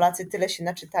Polacy tyle się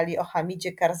naczytali o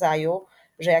Hamidzie Karzaju,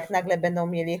 że jak nagle będą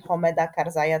mieli Homeda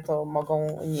Karzaja, to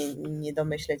mogą nie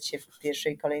domyśleć się w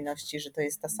pierwszej kolejności, że to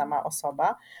jest ta sama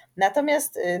osoba.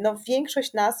 Natomiast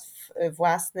większość nazw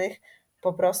własnych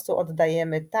po prostu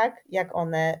oddajemy tak, jak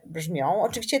one brzmią.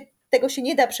 Oczywiście tego się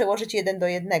nie da przełożyć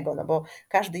 1:1, no bo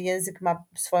każdy język ma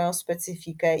swoją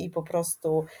specyfikę i po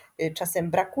prostu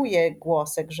czasem brakuje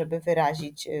głosek, żeby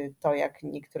wyrazić to, jak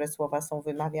niektóre słowa są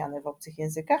wymawiane w obcych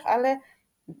językach, ale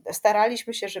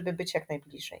staraliśmy się, żeby być jak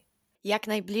najbliżej. Jak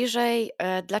najbliżej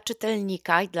dla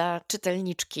czytelnika i dla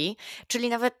czytelniczki, czyli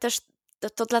nawet też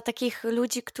to dla takich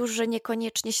ludzi, którzy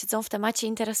niekoniecznie siedzą w temacie,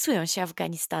 interesują się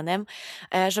Afganistanem,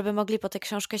 żeby mogli po tę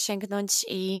książkę sięgnąć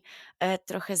i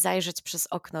trochę zajrzeć przez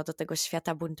okno do tego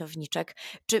świata buntowniczek.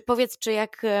 Czy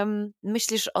jak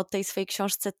myślisz o tej swojej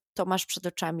książce, to masz przed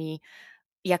oczami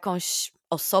jakąś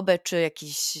osobę, czy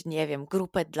jakiś, nie wiem,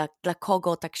 grupę, dla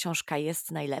kogo ta książka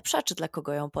jest najlepsza, czy dla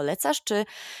kogo ją polecasz, czy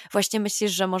właśnie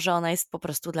myślisz, że może ona jest po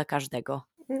prostu dla każdego?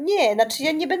 Nie, znaczy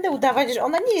ja nie będę udawać, że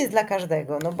ona nie jest dla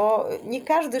każdego, no bo nie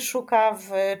każdy szuka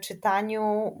w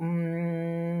czytaniu,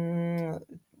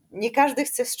 nie każdy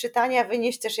chce z czytania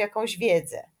wynieść też jakąś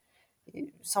wiedzę.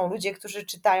 Są ludzie, którzy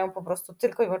czytają po prostu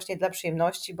tylko i wyłącznie dla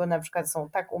przyjemności, bo na przykład są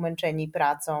tak umęczeni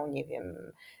pracą, nie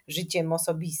wiem, życiem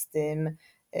osobistym,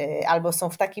 albo są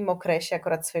w takim okresie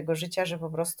akurat swojego życia, że po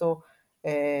prostu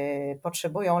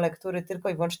potrzebują lektury tylko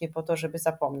i wyłącznie po to, żeby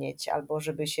zapomnieć albo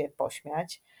żeby się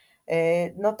pośmiać.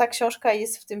 No ta książka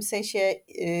jest w tym sensie,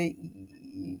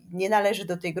 nie należy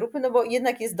do tej grupy, no bo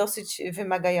jednak jest dosyć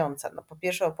wymagająca. No po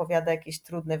pierwsze opowiada jakieś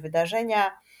trudne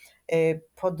wydarzenia,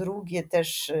 po drugie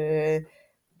też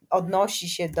odnosi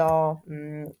się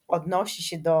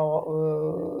do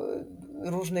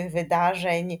różnych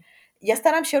wydarzeń. Ja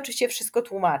staram się oczywiście wszystko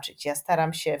tłumaczyć. Ja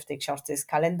staram się, w tej książce jest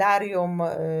kalendarium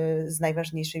z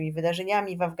najważniejszymi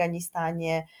wydarzeniami w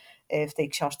Afganistanie, w tej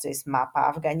książce jest mapa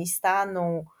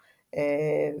Afganistanu.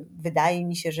 Wydaje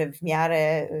mi się, że w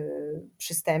miarę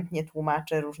przystępnie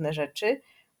tłumaczę różne rzeczy.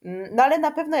 No ale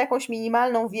na pewno jakąś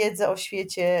minimalną wiedzę o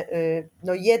świecie,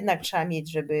 no jednak trzeba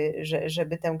mieć,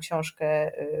 żeby tę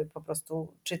książkę po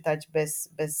prostu czytać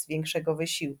bez większego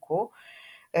wysiłku.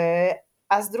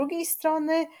 A z drugiej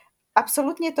strony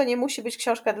absolutnie to nie musi być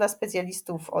książka dla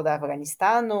specjalistów od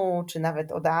Afganistanu, czy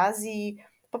nawet od Azji.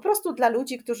 Po prostu dla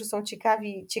ludzi, którzy są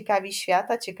ciekawi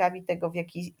świata, ciekawi tego, w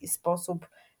jaki sposób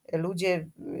ludzie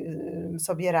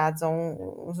sobie radzą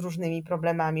z różnymi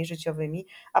problemami życiowymi.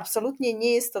 Absolutnie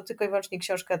nie jest to tylko i wyłącznie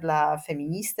książka dla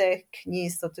feministek, nie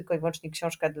jest to tylko i wyłącznie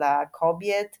książka dla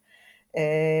kobiet.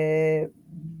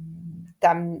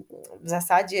 Tam w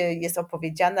zasadzie jest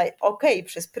opowiedziana,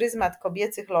 przez pryzmat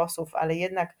kobiecych losów, ale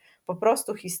jednak po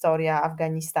prostu historia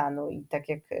Afganistanu i tak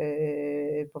jak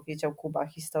powiedział Kuba,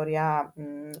 historia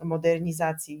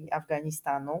modernizacji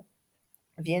Afganistanu.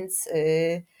 Więc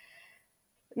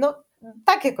no,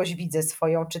 tak jakoś widzę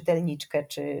swoją czytelniczkę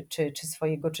czy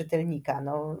swojego czytelnika.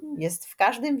 No, jest w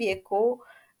każdym wieku,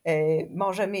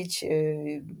 może mieć,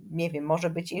 nie wiem, może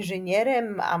być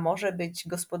inżynierem, a może być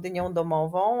gospodynią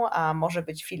domową, a może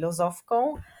być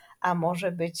filozofką, a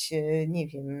może być, nie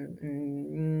wiem,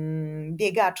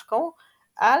 biegaczką,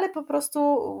 ale po prostu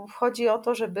chodzi o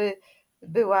to, żeby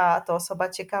była to osoba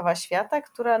ciekawa świata,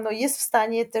 która no jest w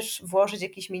stanie też włożyć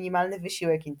jakiś minimalny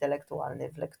wysiłek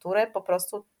intelektualny w lekturę. Po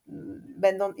prostu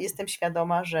jestem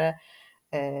świadoma, że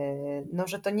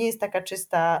to nie jest taka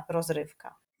czysta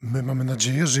rozrywka. My mamy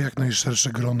nadzieję, że jak najszersze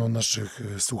grono naszych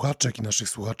słuchaczek i naszych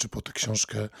słuchaczy po tę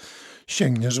książkę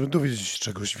sięgnie, żeby dowiedzieć się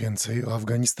czegoś więcej o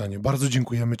Afganistanie. Bardzo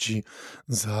dziękujemy Ci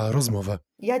za rozmowę.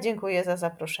 Ja dziękuję za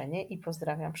zaproszenie i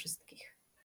pozdrawiam wszystkich.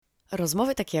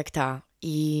 Rozmowy takie jak ta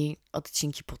i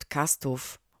odcinki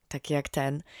podcastów, takie jak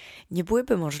ten, nie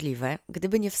byłyby możliwe,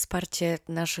 gdyby nie wsparcie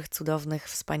naszych cudownych,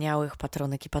 wspaniałych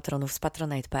patronek i patronów z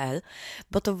patronite.pl,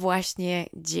 bo to właśnie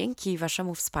dzięki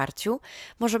Waszemu wsparciu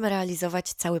możemy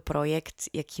realizować cały projekt,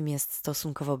 jakim jest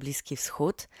Stosunkowo Bliski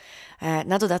Wschód.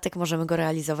 Na dodatek możemy go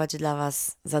realizować dla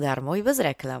Was za darmo i bez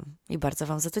reklam. I bardzo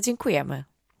Wam za to dziękujemy.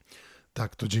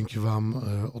 Tak, to dzięki Wam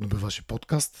odbywa się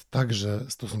podcast, także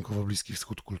Stosunkowo Bliski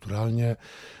Wschód kulturalnie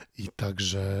i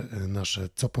także nasze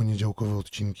coponiedziałkowe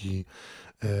odcinki,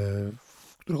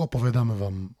 w których opowiadamy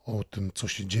Wam o tym, co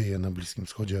się dzieje na Bliskim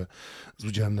Wschodzie z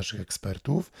udziałem naszych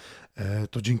ekspertów.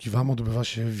 To dzięki Wam odbywa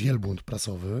się Wielbłąd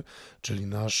Prasowy, czyli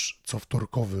nasz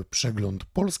cowtorkowy przegląd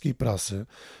polskiej prasy,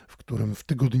 w którym w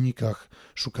tygodnikach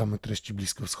szukamy treści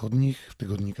bliskowschodnich, w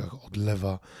tygodnikach od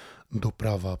lewa do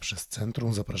prawa przez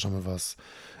centrum. Zapraszamy Was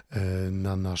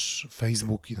na nasz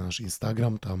Facebook i na nasz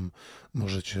Instagram. Tam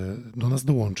możecie do nas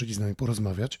dołączyć i z nami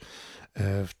porozmawiać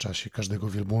w czasie każdego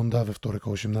wielbłąda we wtorek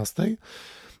o 18:00.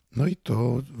 No i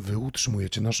to Wy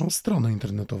utrzymujecie naszą stronę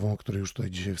internetową, o której już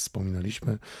tutaj dzisiaj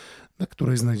wspominaliśmy, na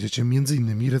której znajdziecie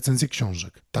m.in. recenzje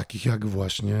książek, takich jak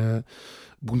właśnie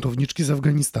Buntowniczki z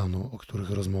Afganistanu, o których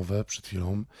rozmowę przed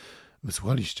chwilą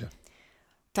wysłuchaliście.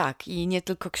 Tak, i nie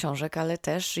tylko książek, ale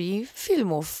też i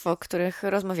filmów, o których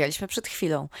rozmawialiśmy przed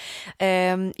chwilą.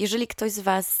 Jeżeli ktoś z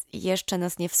Was jeszcze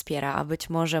nas nie wspiera, a być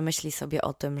może myśli sobie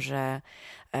o tym, że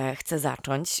chce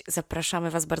zacząć,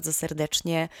 zapraszamy Was bardzo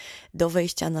serdecznie do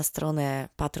wejścia na stronę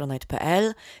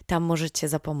patronite.pl. Tam możecie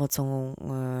za pomocą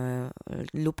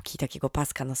lupki takiego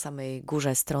paska na samej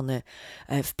górze strony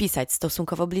wpisać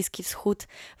stosunkowo Bliski Wschód,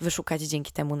 wyszukać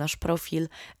dzięki temu nasz profil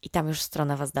i tam już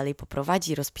strona Was dalej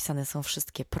poprowadzi. Rozpisane są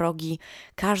wszystkie progi.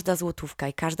 Każda złotówka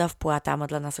i każda wpłata ma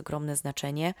dla nas ogromne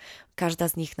znaczenie. Każda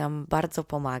z nich nam bardzo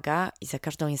pomaga i za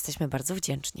każdą jesteśmy bardzo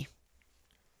wdzięczni.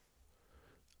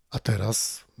 A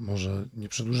teraz może nie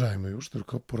przedłużajmy już,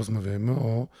 tylko porozmawiajmy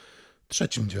o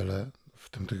trzecim dziele w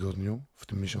tym tygodniu, w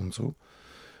tym miesiącu,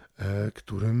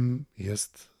 którym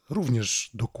jest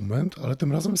również dokument, ale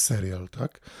tym razem serial,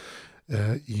 tak?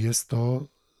 I jest to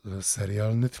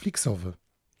serial Netflixowy.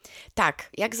 Tak,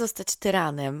 jak zostać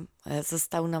tyranem.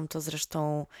 Zostało nam to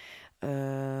zresztą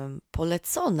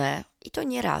polecone i to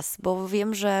nie raz, bo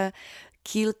wiem, że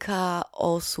kilka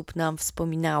osób nam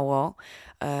wspominało,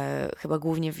 chyba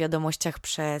głównie w wiadomościach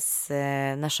przez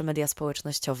nasze media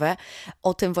społecznościowe,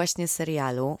 o tym właśnie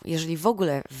serialu. Jeżeli w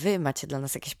ogóle Wy macie dla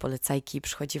nas jakieś polecajki i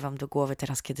przychodzi Wam do głowy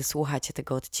teraz, kiedy słuchacie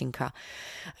tego odcinka,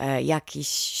 jakiś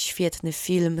świetny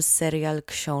film, serial,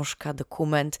 książka,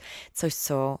 dokument, coś,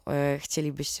 co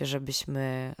chcielibyście,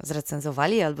 żebyśmy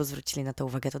zrecenzowali albo zwrócili na to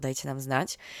uwagę, to dajcie nam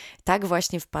znać. Tak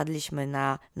właśnie wpadliśmy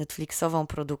na Netflixową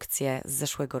produkcję z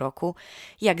zeszłego roku,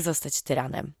 Jak zostać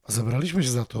tyranem. Zabraliśmy się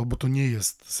za to, bo to nie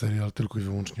jest serial tylko i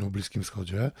wyłącznie o Bliskim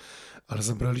Wschodzie, ale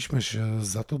zabraliśmy się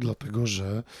za to dlatego,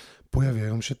 że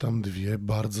pojawiają się tam dwie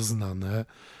bardzo znane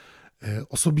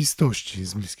osobistości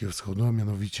z Bliskiego Wschodu, a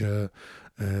mianowicie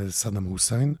Saddam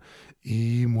Hussein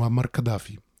i Muammar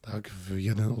Kaddafi. Tak?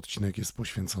 Jeden odcinek jest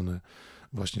poświęcony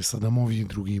właśnie Saddamowi,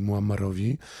 drugi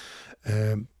Muammarowi,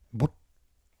 bo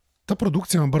ta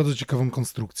produkcja ma bardzo ciekawą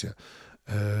konstrukcję.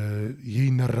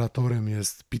 Jej narratorem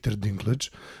jest Peter Dinklage,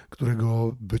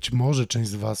 którego być może część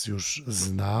z Was już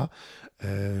zna,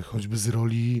 choćby z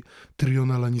roli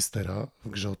Tyriona Lannistera w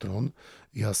Grze o Tron.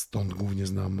 Ja stąd głównie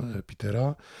znam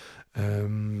Petera.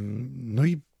 No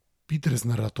i Peter jest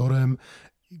narratorem.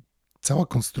 Cała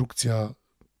konstrukcja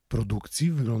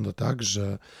produkcji wygląda tak,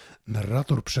 że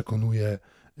narrator przekonuje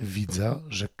widza,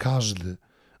 że każdy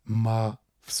ma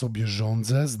w sobie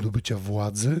żądzę zdobycia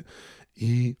władzy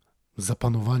i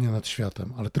zapanowania nad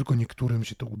światem, ale tylko niektórym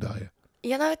się to udaje.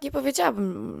 Ja nawet nie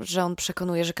powiedziałabym, że on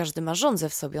przekonuje, że każdy ma żądzę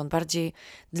w sobie. On bardziej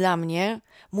dla mnie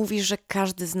mówi, że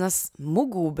każdy z nas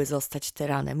mógłby zostać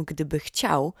tyranem, gdyby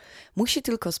chciał. Musi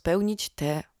tylko spełnić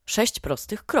te 6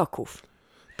 prostych kroków.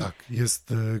 Tak,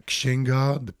 jest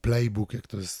księga, the playbook, jak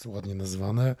to jest ładnie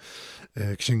nazwane,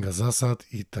 księga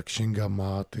zasad i ta księga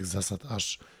ma tych zasad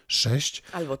aż 6.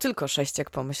 Albo tylko 6, jak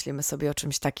pomyślimy sobie o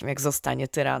czymś takim, jak zostanie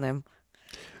tyranem.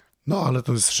 No, ale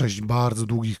to jest 6 bardzo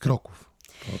długich kroków.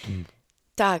 O tym...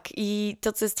 Tak, i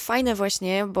to, co jest fajne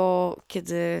właśnie, bo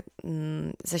kiedy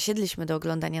zasiedliśmy do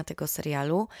oglądania tego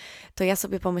serialu, to ja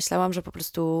sobie pomyślałam, że po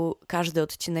prostu każdy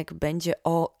odcinek będzie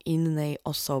o innej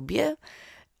osobie,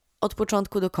 od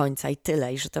początku do końca i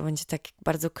tyle, i że to będzie tak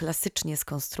bardzo klasycznie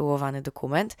skonstruowany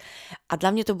dokument, a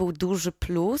dla mnie to był duży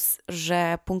plus,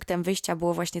 że punktem wyjścia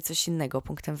było właśnie coś innego.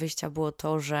 Punktem wyjścia było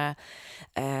to, że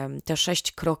te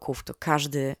 6 kroków to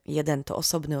każdy jeden to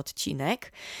osobny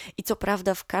odcinek i co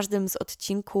prawda w każdym z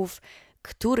odcinków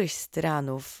któryś z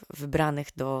tyranów wybranych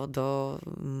do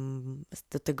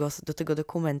tego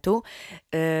dokumentu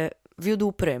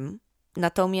wiódł prym.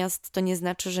 Natomiast to nie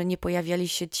znaczy, że nie pojawiali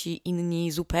się ci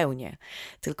inni zupełnie,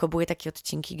 tylko były takie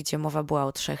odcinki, gdzie mowa była o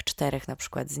 3-4 na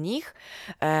przykład z nich,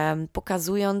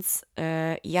 pokazując,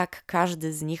 jak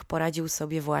każdy z nich poradził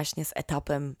sobie właśnie z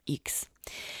etapem X.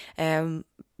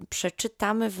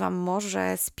 Przeczytamy Wam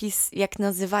może spis, jak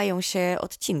nazywają się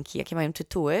odcinki, jakie mają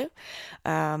tytuły,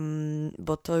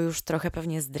 bo to już trochę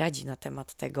pewnie zdradzi na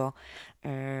temat tego,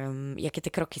 jakie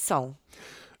te kroki są.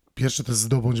 Pierwsze to jest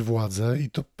zdobądź władzę i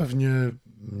to pewnie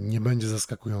nie będzie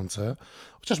zaskakujące,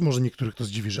 chociaż może niektórych to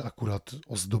zdziwi, że akurat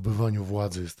o zdobywaniu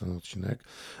władzy jest ten odcinek,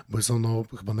 bo jest ono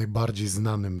chyba najbardziej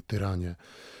znanym tyranie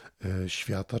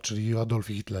świata, czyli o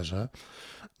Adolfie Hitlerze.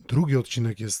 Drugi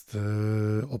odcinek jest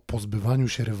o pozbywaniu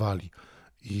się rywali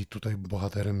i tutaj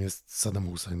bohaterem jest Saddam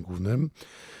Hussein głównym.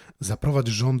 Zaprowadź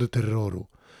rządy terroru,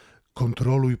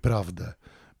 kontroluj prawdę.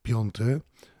 5.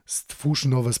 Stwórz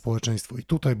nowe społeczeństwo. I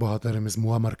tutaj bohaterem jest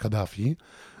Muammar Kaddafi.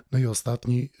 No i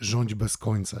ostatni, rządź bez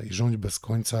końca. I rządź bez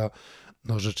końca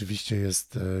no rzeczywiście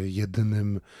jest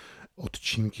jedynym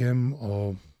odcinkiem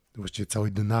o właściwie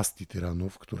całej dynastii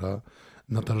tyranów, która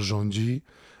nadal rządzi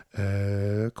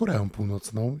Koreą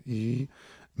Północną i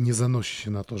nie zanosi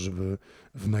się na to, żeby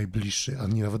w najbliższej, a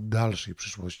nie nawet dalszej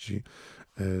przyszłości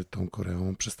tą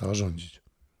Koreą przestała rządzić.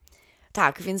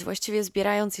 Tak, więc właściwie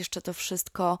zbierając jeszcze to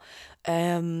wszystko,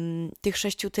 tych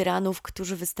 6 tyranów,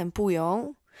 którzy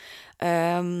występują,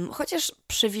 chociaż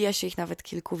przewija się ich nawet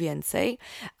kilku więcej,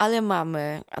 ale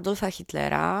mamy Adolfa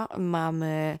Hitlera,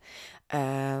 mamy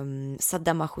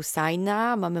Saddama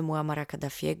Husajna, mamy Muammara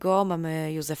Kaddafiego,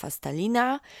 mamy Józefa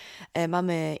Stalina,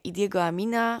 mamy Idiego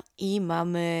Amina i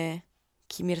mamy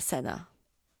Kim Il-sena.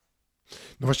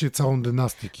 No właśnie całą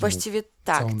dynastię Kimów. Właściwie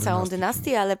tak, całą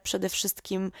dynastię, ale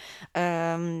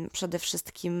przede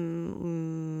wszystkim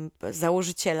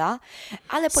założyciela,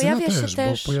 ale Syna pojawia też, się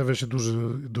też... bo pojawia się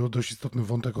dość istotny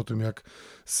wątek o tym, jak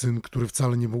syn, który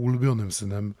wcale nie był ulubionym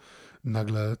synem,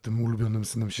 nagle tym ulubionym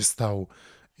synem się stał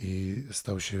i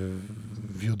stał się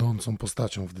wiodącą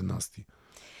postacią w dynastii.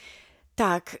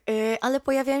 Tak, ale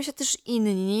pojawiają się też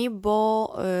inni,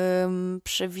 bo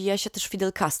przewija się też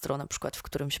Fidel Castro na przykład w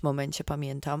którymś momencie,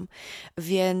 pamiętam,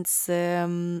 więc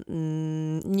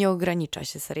nie ogranicza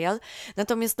się serial.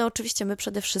 Natomiast no oczywiście my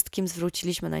przede wszystkim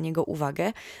zwróciliśmy na niego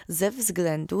uwagę ze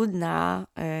względu na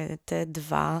te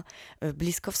dwa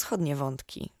bliskowschodnie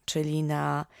wątki, czyli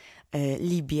na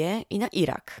Libię i na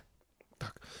Irak.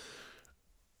 Tak.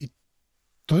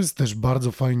 To jest też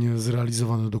bardzo fajnie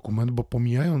zrealizowany dokument, bo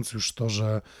pomijając już to,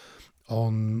 że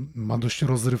on ma dość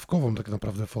rozrywkową tak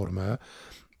naprawdę formę,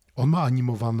 on ma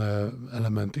animowane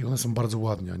elementy i one są bardzo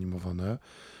ładnie animowane,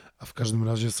 a w każdym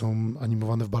razie są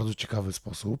animowane w bardzo ciekawy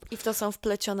sposób. I w to są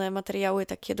wplecione materiały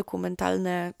takie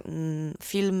dokumentalne,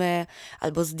 filmy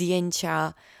albo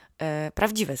zdjęcia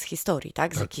prawdziwe z historii,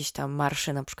 tak? Z jakichś tam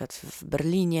marszy na przykład w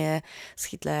Berlinie z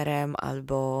Hitlerem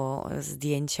albo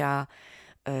zdjęcia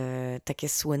takie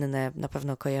słynne, na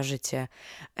pewno kojarzycie,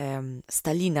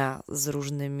 Stalina z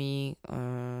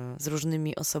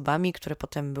różnymi osobami, które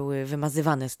potem były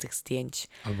wymazywane z tych zdjęć.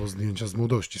 Albo zdjęcia z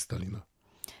młodości Stalina.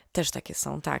 Też takie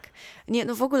są, tak. Nie,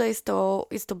 no w ogóle jest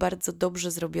to bardzo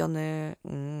dobrze zrobiony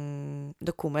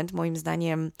dokument, moim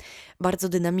zdaniem bardzo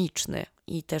dynamiczny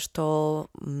i też to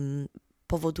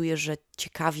powoduje, że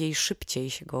ciekawiej, szybciej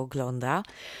się go ogląda,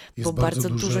 bo bardzo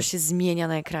dużo się zmienia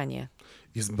na ekranie.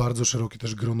 Jest bardzo szerokie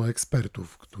też grono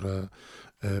ekspertów, które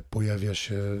pojawia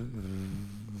się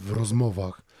w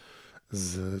rozmowach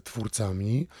z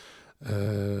twórcami.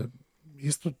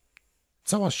 Jest to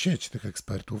cała sieć tych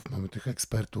ekspertów. Mamy tych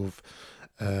ekspertów,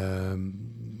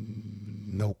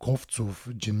 naukowców,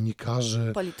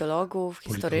 dziennikarzy, politologów,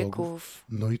 historyków.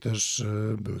 No i też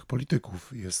byłych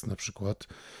polityków. Jest na przykład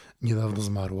niedawno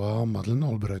zmarła Madeleine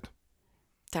Albright.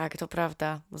 Tak, to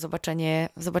prawda.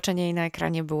 Zobaczenie jej na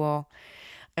ekranie było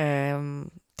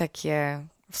takie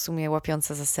w sumie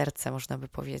łapiące za serce, można by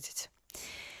powiedzieć.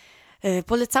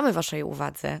 Polecamy waszej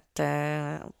uwadze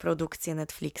te produkcje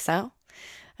Netflixa.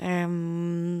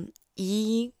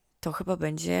 I to chyba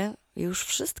będzie już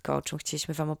wszystko, o czym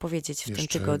chcieliśmy wam opowiedzieć w tym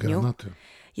tygodniu.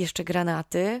 Jeszcze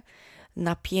granaty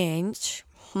na 5.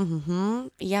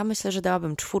 Ja myślę, że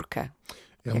dałabym 4.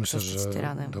 Ja myślę, że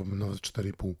dałbym nawet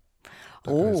 4,5.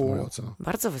 Taka jest moja ocena.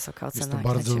 Bardzo wysoka ocena. Jest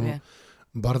to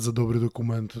bardzo dobry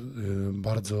dokument,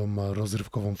 bardzo ma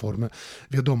rozrywkową formę.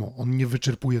 Wiadomo, on nie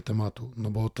wyczerpuje tematu,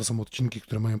 no bo to są odcinki,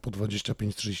 które mają po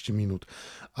 25-30 minut,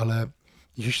 ale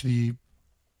jeśli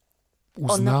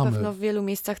uznamy... On na pewno w wielu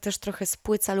miejscach też trochę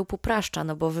spłyca lub upraszcza,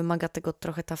 no bo wymaga tego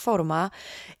trochę ta forma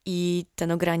i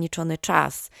ten ograniczony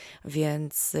czas,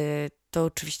 więc to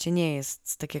oczywiście nie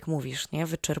jest, tak jak mówisz, nie,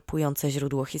 wyczerpujące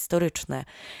źródło historyczne,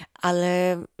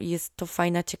 ale jest to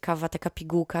fajna, ciekawa taka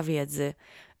pigułka wiedzy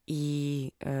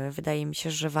i wydaje mi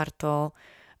się, że warto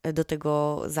do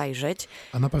tego zajrzeć.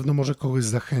 A na pewno może kogoś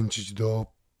zachęcić do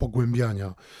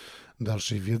pogłębiania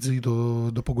dalszej wiedzy i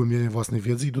do pogłębiania własnej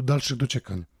wiedzy i do dalszych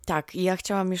dociekań. Tak, i ja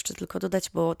chciałam jeszcze tylko dodać,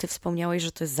 bo ty wspomniałeś,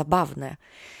 że to jest zabawne.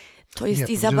 To jest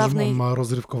i zabawne. On ma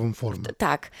rozrywkową formę.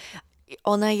 Tak.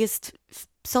 Ona jest...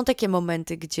 Są takie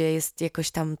momenty, gdzie jest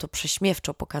jakoś tam to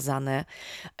prześmiewczo pokazane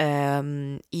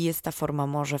i jest ta forma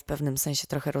może w pewnym sensie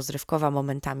trochę rozrywkowa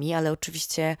momentami, ale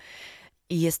oczywiście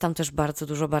jest tam też bardzo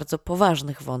dużo bardzo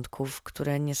poważnych wątków,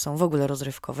 które nie są w ogóle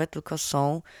rozrywkowe, tylko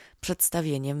są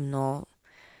przedstawieniem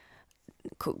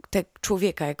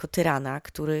człowieka jako tyrana,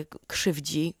 który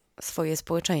krzywdzi swoje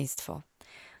społeczeństwo.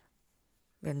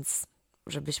 Więc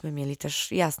żebyśmy mieli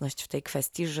też jasność w tej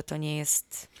kwestii, że to nie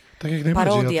jest tak jak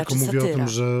parodia ja tylko czy mówię satyra. o tym,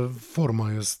 że forma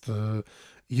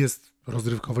jest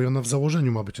rozrywkowa i ona w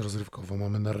założeniu ma być rozrywkowa.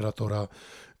 Mamy narratora,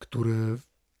 który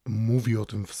mówi o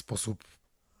tym w sposób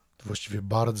właściwie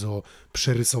bardzo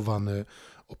przerysowany,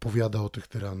 opowiada o tych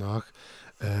tyranach,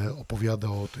 opowiada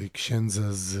o tej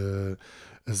księdze z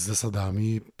z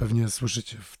zasadami. Pewnie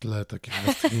słyszycie w tle takie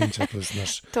westchnięcia, to jest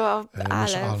nasz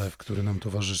Alef, który nam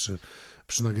towarzyszy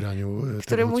przy nagraniu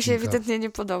który tego mu się odcinka. ewidentnie nie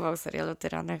podobał serial o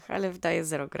tyranach, ale wdaje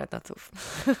 0 granatów.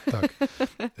 Tak.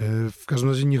 W każdym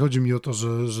razie nie chodzi mi o to,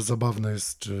 że zabawne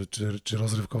jest, czy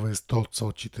rozrywkowe jest to,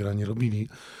 co ci tyrani robili,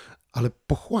 ale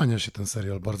pochłania się ten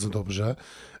serial bardzo dobrze.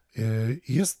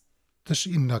 Jest też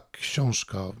inna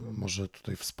książka, może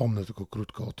tutaj wspomnę tylko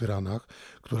krótko o tyranach,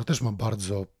 która też ma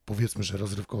bardzo, powiedzmy, że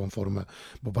rozrywkową formę,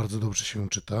 bo bardzo dobrze się ją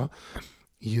czyta.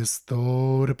 Jest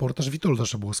to reportaż Witolda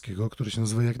Szabłowskiego, który się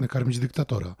nazywa Jak nakarmić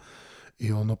dyktatora.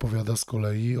 I on opowiada z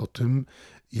kolei o tym,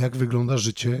 jak wygląda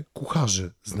życie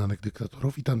kucharzy znanych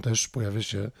dyktatorów i tam też pojawia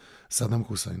się Saddam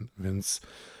Hussein, więc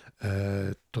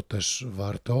to też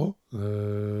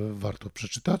warto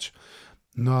przeczytać.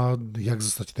 No a jak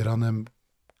zostać tyranem,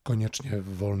 koniecznie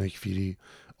w wolnej chwili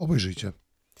obejrzyjcie.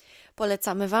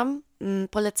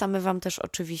 Polecamy wam też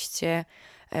oczywiście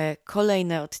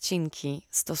kolejne odcinki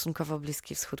Stosunkowo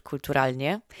Bliski Wschód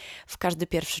kulturalnie w każdy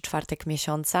pierwszy czwartek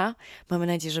miesiąca. Mamy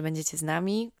nadzieję, że będziecie z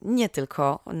nami nie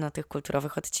tylko na tych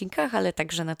kulturowych odcinkach, ale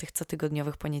także na tych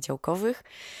cotygodniowych poniedziałkowych.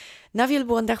 Na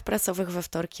wielbłądach prasowych we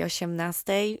wtorki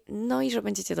 18:00, no i że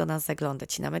będziecie do nas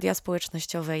zaglądać i na media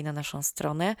społecznościowe i na naszą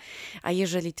stronę, a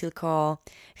jeżeli tylko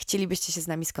chcielibyście się z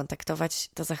nami skontaktować,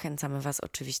 to zachęcamy was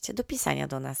oczywiście do pisania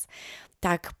do nas,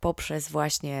 tak poprzez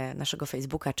właśnie naszego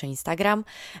Facebooka czy Instagram,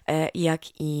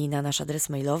 jak i na nasz adres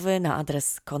mailowy, na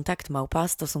adres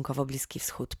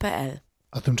kontakt@stosunkowobliskiwschód.pl.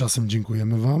 A tymczasem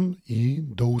dziękujemy wam i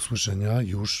do usłyszenia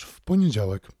już w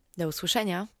poniedziałek. Do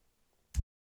usłyszenia.